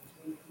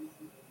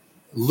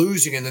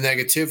 losing and the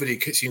negativity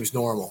seems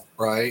normal,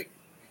 right?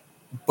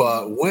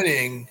 But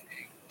winning,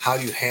 how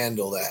do you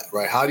handle that,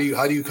 right? How do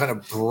you kind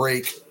of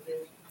break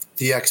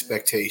the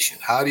expectation?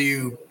 How do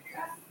you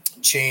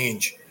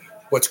change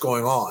what's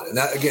going on? And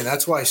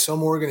that's why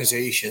some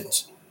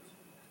organizations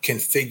can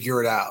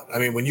figure it out. I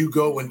mean, when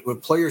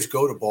players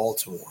go to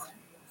Baltimore,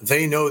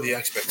 they know the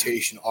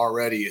expectation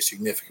already is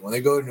significant. When they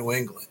go to New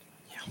England,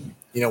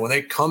 when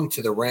they come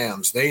to the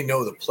Rams, they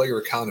know the player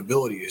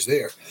accountability is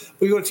there.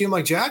 But you go to a team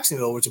like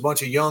Jacksonville, which is a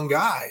bunch of young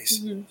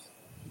guys,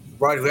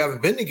 right, who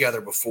haven't been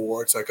together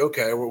before. It's like,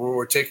 okay,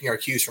 we're taking our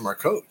cues from our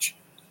coach.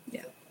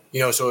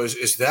 Yeah. So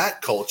is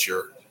that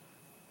culture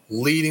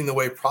leading the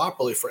way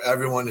properly for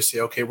everyone to say,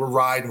 okay, we're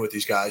riding with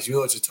these guys.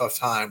 It's a tough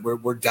time.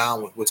 We're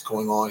down with what's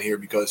going on here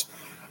because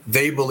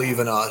they believe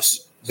in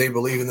us, they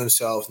believe in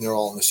themselves, and they're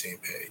all on the same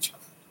page.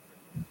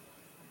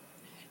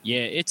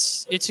 Yeah,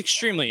 it's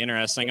extremely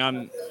interesting.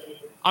 I'm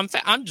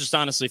just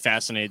honestly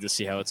fascinated to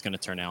see how it's going to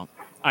turn out.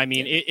 I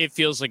mean, it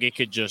feels like it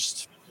could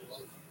just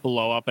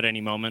blow up at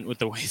any moment with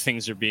the way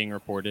things are being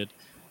reported.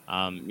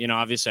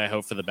 Obviously I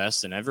hope for the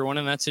best in everyone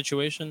in that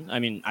situation. I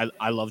mean,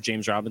 I love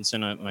James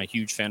Robinson. I'm a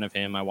huge fan of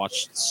him. I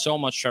watched so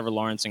much Trevor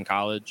Lawrence in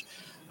college.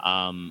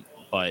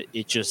 But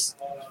it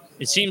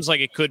seems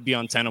like it could be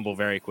untenable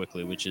very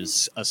quickly, which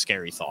is a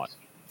scary thought.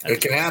 It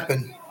can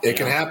happen. It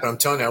can happen. I'm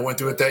telling you, I went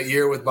through it that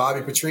year with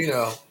Bobby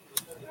Petrino,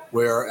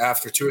 where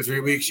after 2 or 3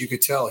 weeks, you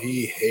could tell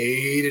he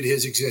hated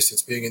his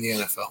existence being in the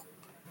NFL.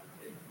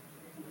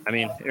 I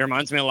mean, it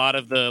reminds me a lot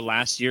of the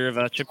last year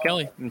of Chip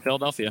Kelly in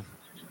Philadelphia.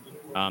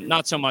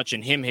 Not so much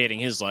in him hating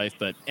his life,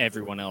 but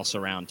everyone else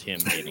around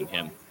him hating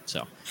him.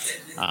 So,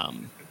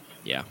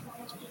 yeah,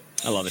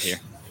 I love it here.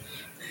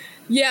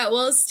 Yeah,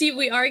 well, Steve,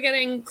 we are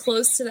getting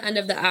close to the end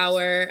of the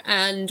hour,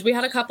 and we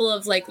had a couple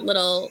of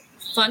little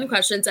fun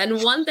questions.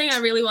 And one thing I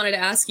really wanted to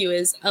ask you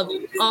is, of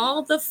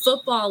all the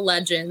football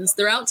legends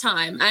throughout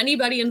time,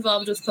 anybody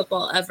involved with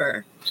football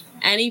ever,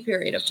 any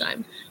period of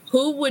time,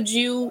 who would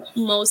you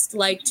most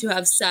like to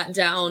have sat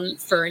down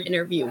for an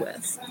interview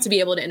with, to be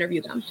able to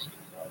interview them?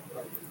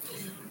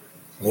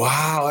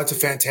 Wow, that's a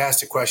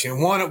fantastic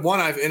question. One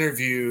I've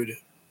interviewed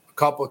a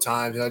couple of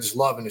times, and I just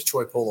love him, is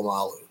Troy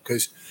Polamalu,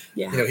 because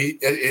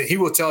he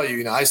will tell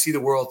you, I see the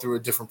world through a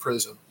different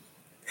prism,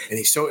 and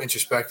he's so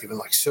introspective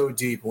and so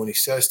deep. When he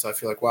says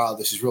stuff, you're like, wow,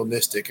 this is real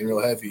mystic and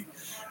real heavy.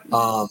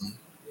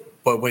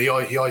 But when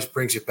he always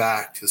brings it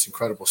back to this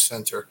incredible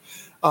center.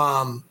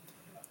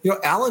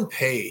 Alan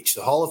Page,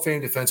 the Hall of Fame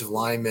defensive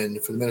lineman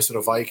for the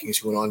Minnesota Vikings,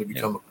 who went on to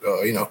become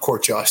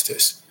court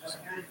justice.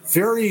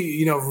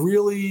 Very,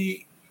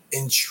 really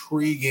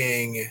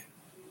intriguing,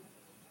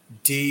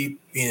 deep,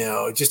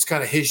 just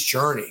kind of his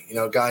journey.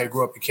 A guy who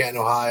grew up in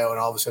Canton, Ohio, and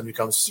all of a sudden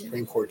becomes a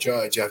Supreme Court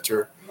judge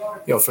after,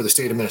 for the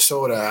state of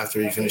Minnesota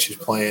after he finishes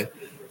playing.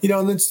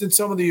 And then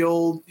some of the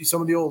old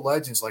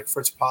legends like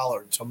Fritz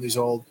Pollard, some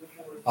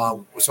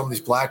of these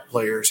black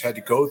players had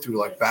to go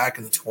through back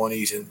in the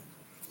 20s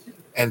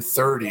and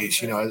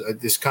 30s. I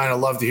just kind of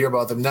love to hear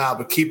about them now,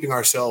 but keeping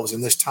ourselves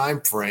in this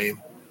time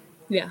frame,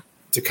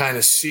 to kind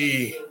of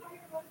see,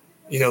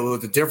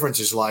 what the difference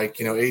is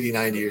 80,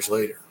 90 years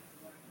later.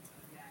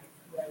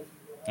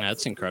 Yeah,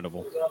 that's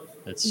incredible.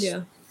 I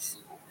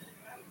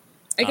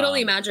can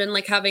only imagine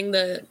having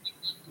the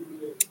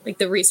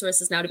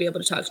resources now to be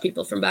able to talk to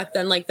people from back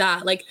then like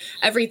that.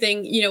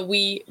 Everything,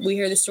 we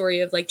hear the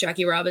story of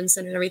Jackie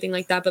Robinson and everything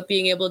like that, but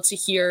being able to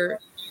hear,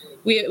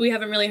 we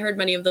haven't really heard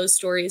many of those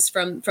stories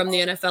from the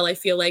NFL, I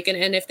feel like.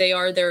 And if they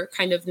are, they're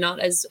kind of not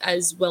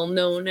as well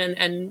known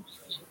and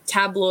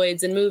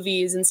tabloids and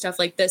movies and stuff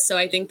like this. So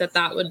I think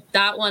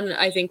that one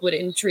I think would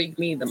intrigue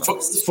me the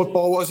most.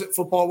 Football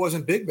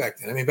wasn't big back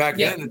then. I mean, back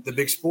then the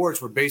big sports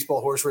were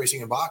baseball, horse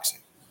racing, and boxing.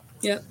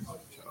 Yep.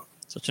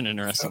 Such an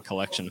interesting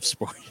collection of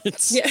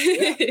sports. Yeah.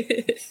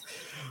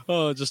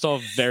 Just all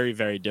very,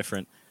 very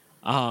different.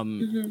 Out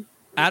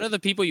of the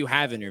people you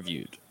have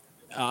interviewed,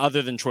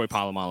 other than Troy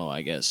Polamalu,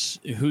 I guess,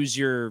 who's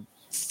your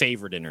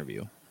favorite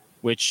interview,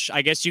 which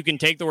I guess you can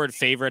take the word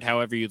favorite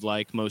however you'd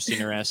like. Most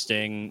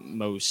interesting,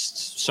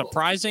 most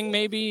surprising,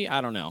 maybe.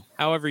 I don't know.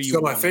 However you.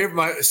 So my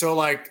favorite, so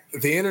like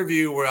the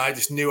interview where I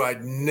just knew I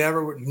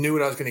never knew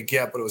what I was going to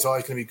get, but it was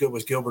always going to be good,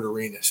 was Gilbert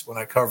Arenas when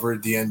I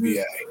covered the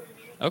NBA.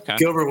 Okay.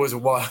 Gilbert was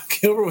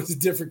a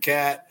different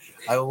cat.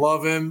 I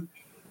love him.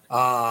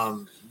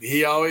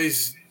 He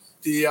always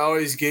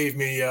gave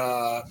me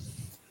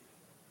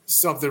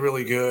something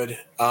really good.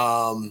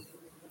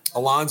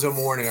 Alonzo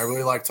Mourning, I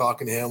really like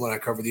talking to him when I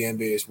covered the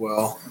NBA as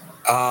well.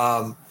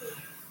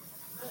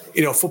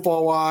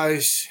 Football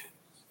wise,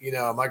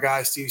 my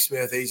guy Steve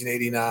Smith, Agent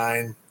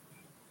 89.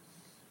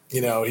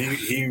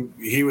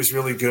 He was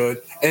really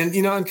good. And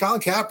and Colin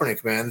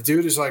Kaepernick, man, the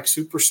dude is like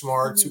super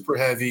smart, super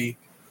heavy.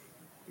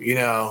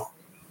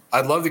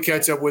 I'd love to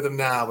catch up with him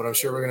now, but I'm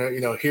sure we're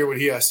gonna, hear what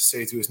he has to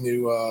say to his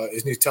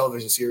new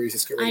television series.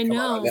 It's going to come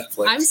out on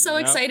Netflix. I'm so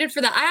excited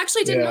for that. I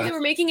actually didn't know they were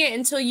making it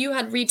until you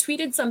had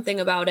retweeted something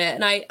about it,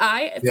 and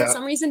I for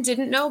some reason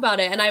didn't know about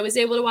it. And I was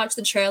able to watch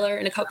the trailer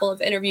and a couple of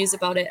interviews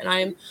about it, and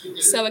I'm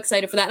so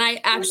excited for that. And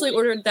I actually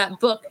ordered that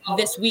book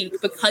this week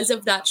because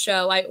of that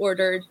show. I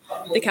ordered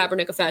the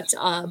Kaepernick Effect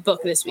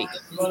book this week.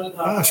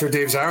 I'm sure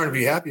Dave Zirin would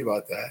be happy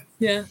about that.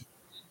 Yeah.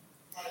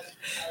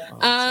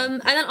 And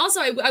then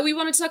also we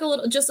wanted to talk a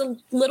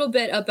little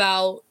bit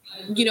about,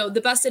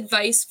 the best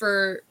advice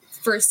for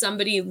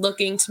somebody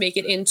looking to make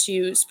it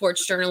into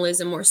sports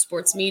journalism or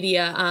sports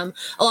media.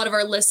 A lot of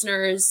our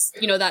listeners,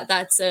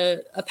 that's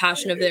a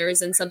passion of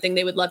theirs and something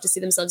they would love to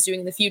see themselves doing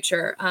in the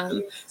future.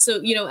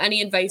 So,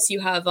 any advice you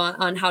have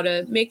on how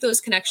to make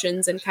those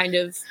connections and kind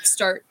of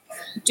start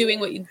doing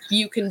what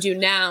you can do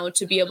now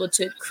to be able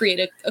to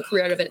create a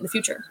career out of it in the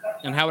future.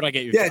 And how would I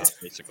get your job,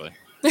 basically?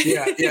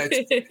 Yeah.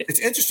 It's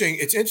interesting.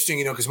 It's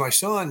interesting, because my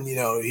son,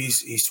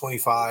 he's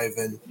 25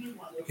 and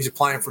he's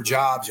applying for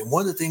jobs. And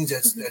one of the things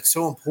that's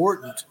so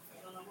important,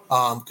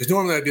 because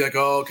normally I'd be like,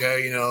 oh,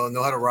 okay,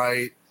 know how to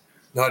write,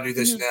 know how to do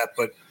this and that.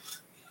 But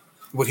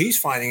what he's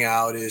finding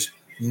out is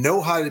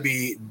know how to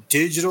be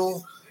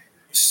digital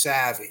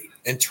savvy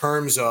in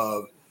terms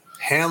of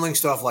handling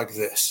stuff like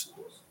this,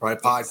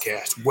 right?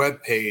 Podcast,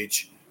 web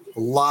page, a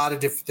lot of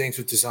different things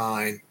with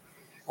design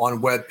on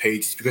web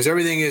pages, because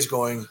everything is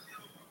going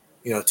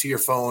to your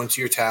phone, to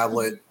your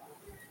tablet,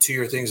 to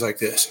your things like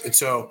this. And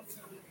so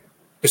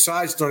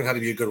besides learning how to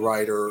be a good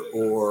writer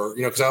or,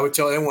 because I would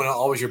tell everyone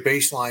always your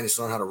baseline is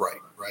to learn how to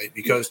write, right?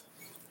 Because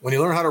when you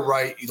learn how to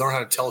write, you learn how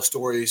to tell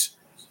stories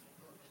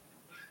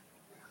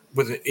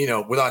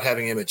without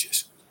having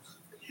images,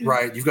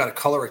 right? You've got to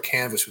color a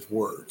canvas with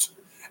words.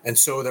 And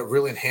so that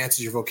really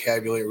enhances your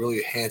vocabulary. It really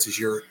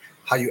enhances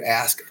how you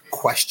ask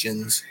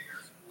questions.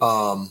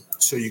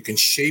 So you can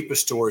shape a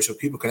story so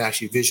people can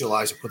actually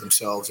visualize and put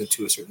themselves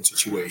into a certain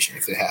situation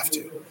if they have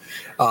to.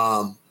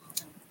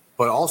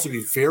 But also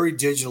be very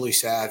digitally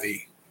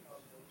savvy.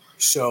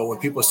 So when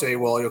people say,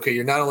 well, okay,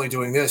 you're not only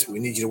doing this, but we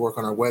need you to work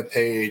on our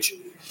webpage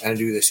and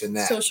do this and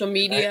that. Social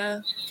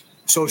media.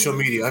 Social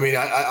media. I mean,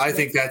 I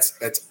think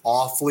that's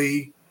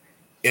awfully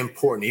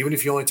important. Even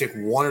if you only take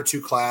 1 or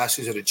 2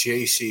 classes at a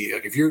JC,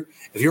 like if you're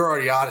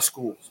already out of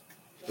school,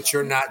 but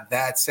you're not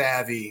that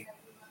savvy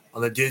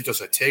on the digital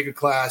side, take a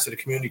class at a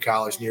community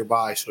college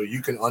nearby so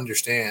you can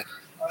understand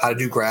how to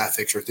do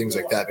graphics or things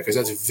like that, because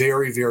that's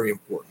very, very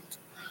important.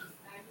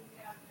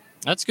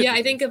 That's good. Yeah,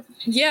 I think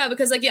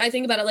because I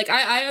think about it. Like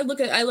I look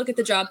at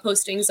the job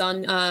postings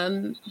on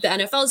the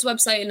NFL's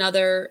website and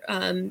other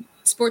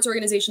sports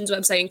organizations'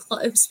 website,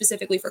 and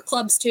specifically for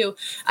clubs too.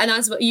 And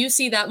that's what you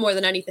see that more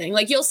than anything.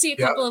 Like you'll see a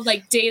couple of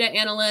like data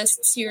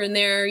analysts here and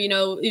there,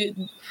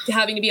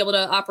 having to be able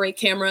to operate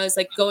cameras,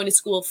 like going to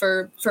school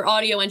for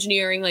audio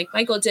engineering, like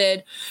Michael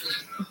did.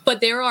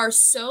 But there are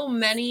so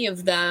many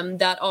of them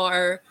that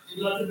are,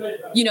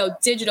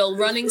 digital,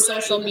 running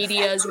social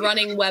medias,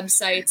 running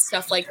websites,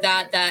 stuff like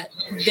that, that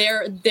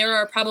there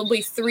are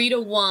probably 3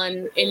 to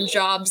 1 in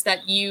jobs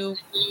that you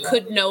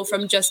could know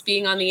from just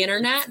being on the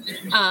internet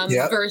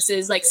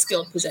versus like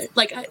skilled position.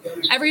 Like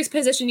every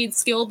position needs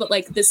skill, but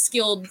like the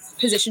skilled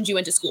positions you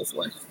went to school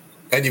for.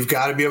 And you've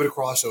got to be able to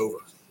cross over.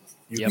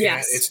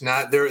 Yes. It's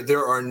not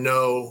there are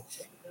no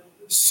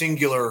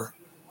singular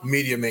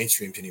media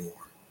mainstreams anymore.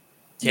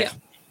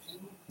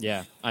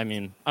 Yeah. I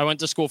mean, I went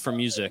to school for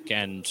music,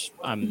 and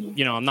I'm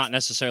not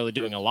necessarily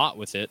doing a lot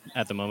with it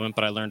at the moment,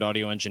 but I learned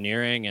audio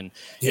engineering, and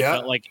it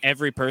felt like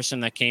every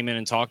person that came in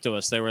and talked to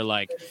us, they were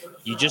like,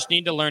 you just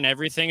need to learn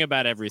everything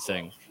about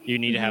everything. You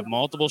need to have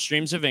multiple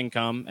streams of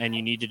income, and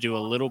you need to do a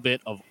little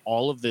bit of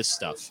all of this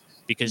stuff,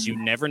 because you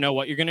never know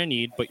what you're going to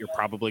need, but you're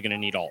probably going to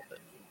need all of it.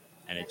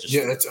 And it just,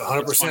 that's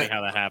 100%. It's funny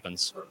how that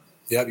happens.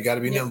 Yeah, you got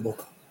to be nimble.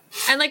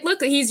 And like,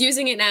 look, he's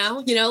using it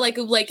now, like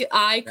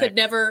I could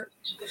never,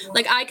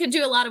 like I could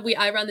do a lot of,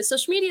 I run the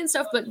social media and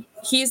stuff, but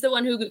he's the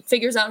one who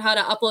figures out how to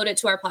upload it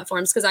to our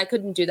platforms, because I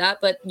couldn't do that,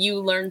 but you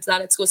learned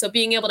that at school. So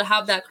being able to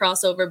have that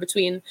crossover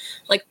between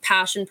like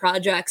passion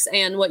projects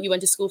and what you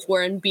went to school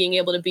for and being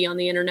able to be on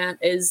the internet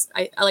is,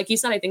 like you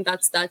said, I think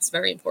that's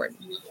very important.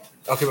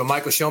 Okay, but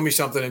Michael, show me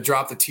something and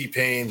drop the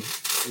T-Pain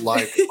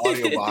like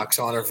audio box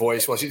on her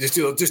voice while she just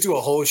do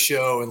a whole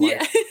show and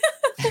like.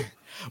 Yeah.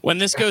 When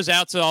this goes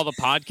out to all the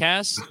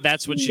podcasts,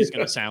 that's what she's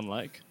going to sound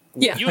like.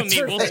 Yeah, you and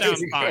me will sound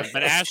fine,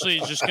 but Ashley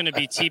is just going to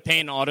be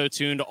T-Pain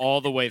auto-tuned all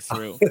the way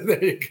through.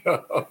 There you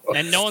go.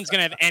 And no one's going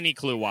to have any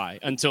clue why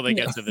until they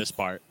get to this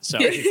part. So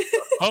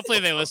hopefully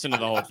they listen to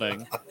the whole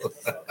thing.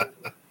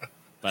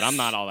 But I'm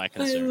not all that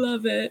concerned. I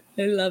love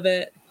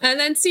it. And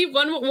then Steve,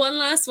 one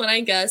last one,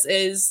 I guess,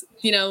 is,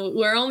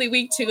 we're only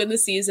week 2 in the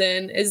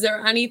season. Is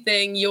there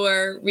anything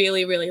you're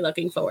really, really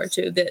looking forward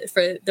to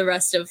for the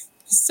rest of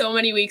so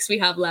many weeks we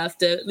have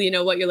left?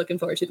 What you're looking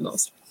forward to the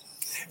most?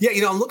 Yeah,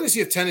 I'm looking to see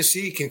if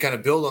Tennessee can kind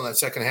of build on that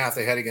second half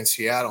they had against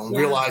Seattle and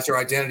realize their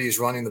identity is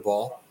running the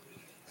ball.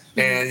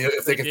 And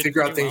if they can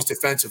figure out things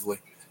defensively.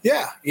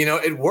 Yeah,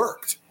 it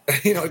worked.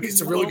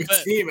 It's a really good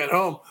team at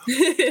home.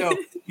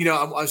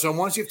 So I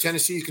want to see if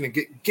Tennessee is going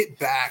to get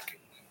back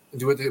and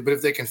do it. But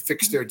if they can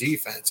fix their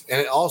defense.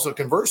 And also,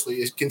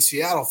 conversely, can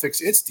Seattle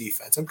fix its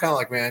defense? I'm kind of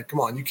like, man, come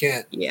on, you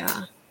can't.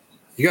 Yeah.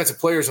 You got some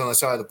players on the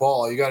side of the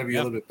ball. You got to be a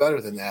little bit better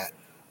than that.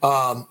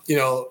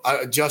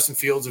 Justin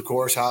Fields, of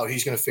course, how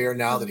he's going to fare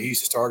now that he's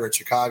the starter in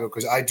Chicago,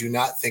 because I do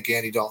not think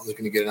Andy Dalton is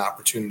going to get an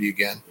opportunity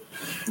again.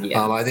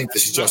 Yeah. I think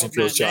this is Justin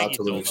Fields' job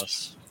to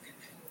lose.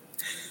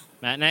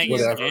 Matt Nagy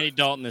said Andy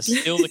Dalton is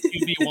still the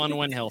QB1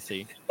 when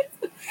healthy.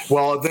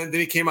 Well, then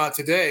he came out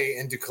today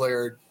and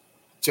declared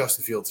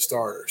Justin Fields the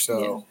starter.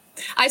 So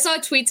I saw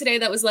a tweet today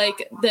that was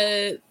like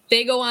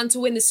they go on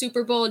to win the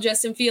Super Bowl.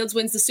 Justin Fields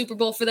wins the Super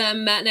Bowl for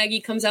them. Matt Nagy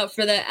comes out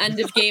for the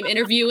end of game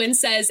interview and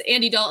says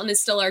Andy Dalton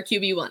is still our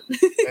QB1.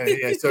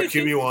 So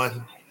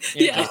QB1.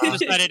 Yeah,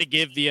 decided to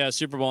give the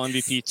Super Bowl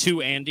MVP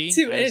to Andy as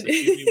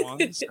the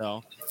QB1.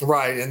 So.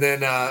 Right, and then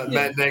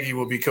Matt Nagy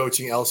will be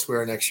coaching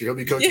elsewhere next year. He'll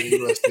be coaching at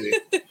USC.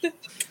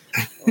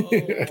 Oh,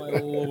 my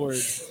Lord.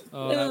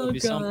 That would be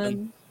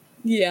something.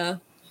 Yeah.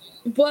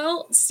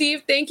 Well,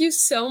 Steve, thank you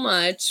so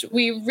much.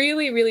 We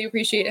really, really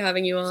appreciate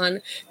having you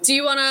on. Do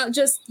you want to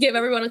just give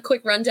everyone a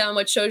quick rundown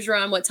what shows you're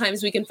on, what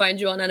times we can find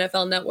you on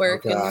NFL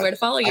Network, and where to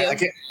follow you? I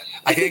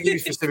can't give you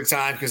specific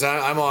time because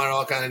I'm on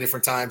all kind of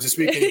different times. This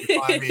weekend you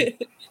can find me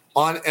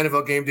on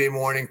NFL Game Day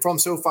morning from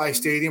SoFi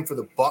Stadium for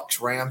the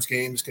Bucs-Rams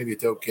game. It's going to be a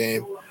dope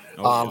game.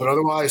 But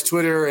otherwise,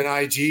 Twitter and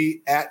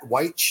IG at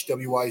Wyche,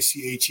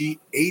 WYCHE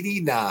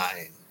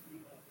 89.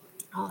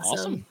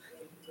 Awesome.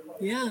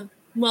 Yeah.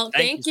 Well,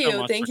 thank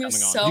you. Thank you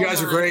so much. You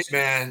guys are great,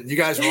 man. You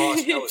guys were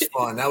awesome. That was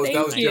fun. That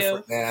was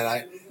different,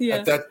 man.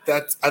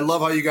 I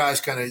love how you guys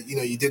kind of,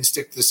 you didn't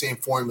stick to the same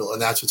formula,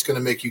 and that's what's going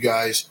to make you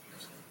guys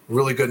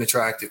really good and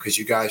attractive, because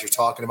you guys are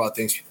talking about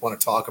things you want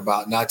to talk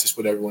about, not just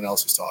what everyone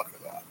else is talking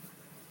about.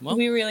 Well,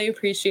 we really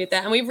appreciate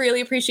that, and we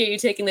really appreciate you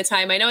taking the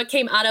time. I know it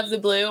came out of the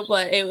blue,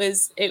 but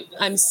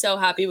I'm so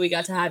happy we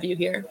got to have you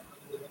here.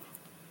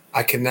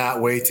 I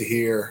cannot wait to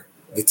hear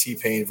the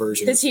T-Pain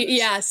version.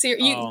 You have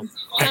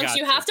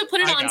to put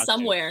it on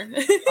somewhere.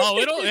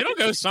 It'll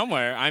go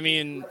somewhere. I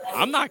mean,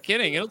 I'm not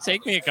kidding. It'll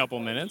take me a couple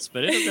minutes,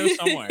 but it'll go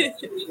somewhere.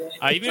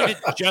 Even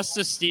if it's just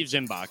to Steve's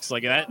inbox,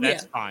 like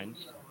that's fine.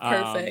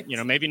 Perfect.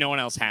 Maybe no one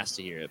else has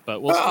to hear it,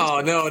 but we'll.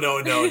 Oh no!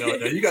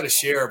 You got to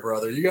share,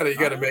 brother. You got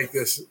to make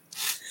this.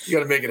 You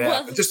got to make it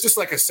happen. Well, just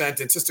like a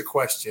sentence, just a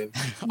question.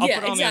 I'll put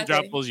it on the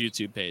Undroppables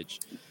YouTube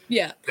page.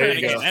 Yeah. And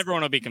again,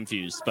 everyone will be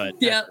confused, but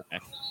yeah.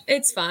 Okay.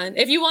 It's fun.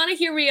 If you want to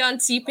hear me on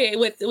T-Pain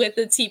with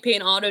the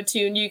T-Pain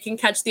auto-tune, you can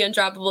catch the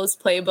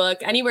Undroppables playbook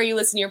anywhere you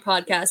listen to your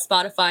podcast,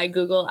 Spotify,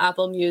 Google,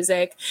 Apple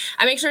Music.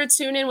 And make sure to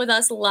tune in with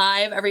us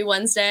live every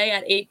Wednesday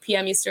at 8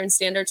 p.m. Eastern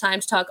Standard Time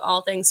to talk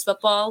all things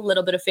football, a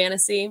little bit of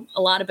fantasy,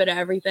 a bit of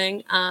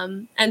everything.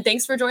 And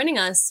thanks for joining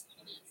us.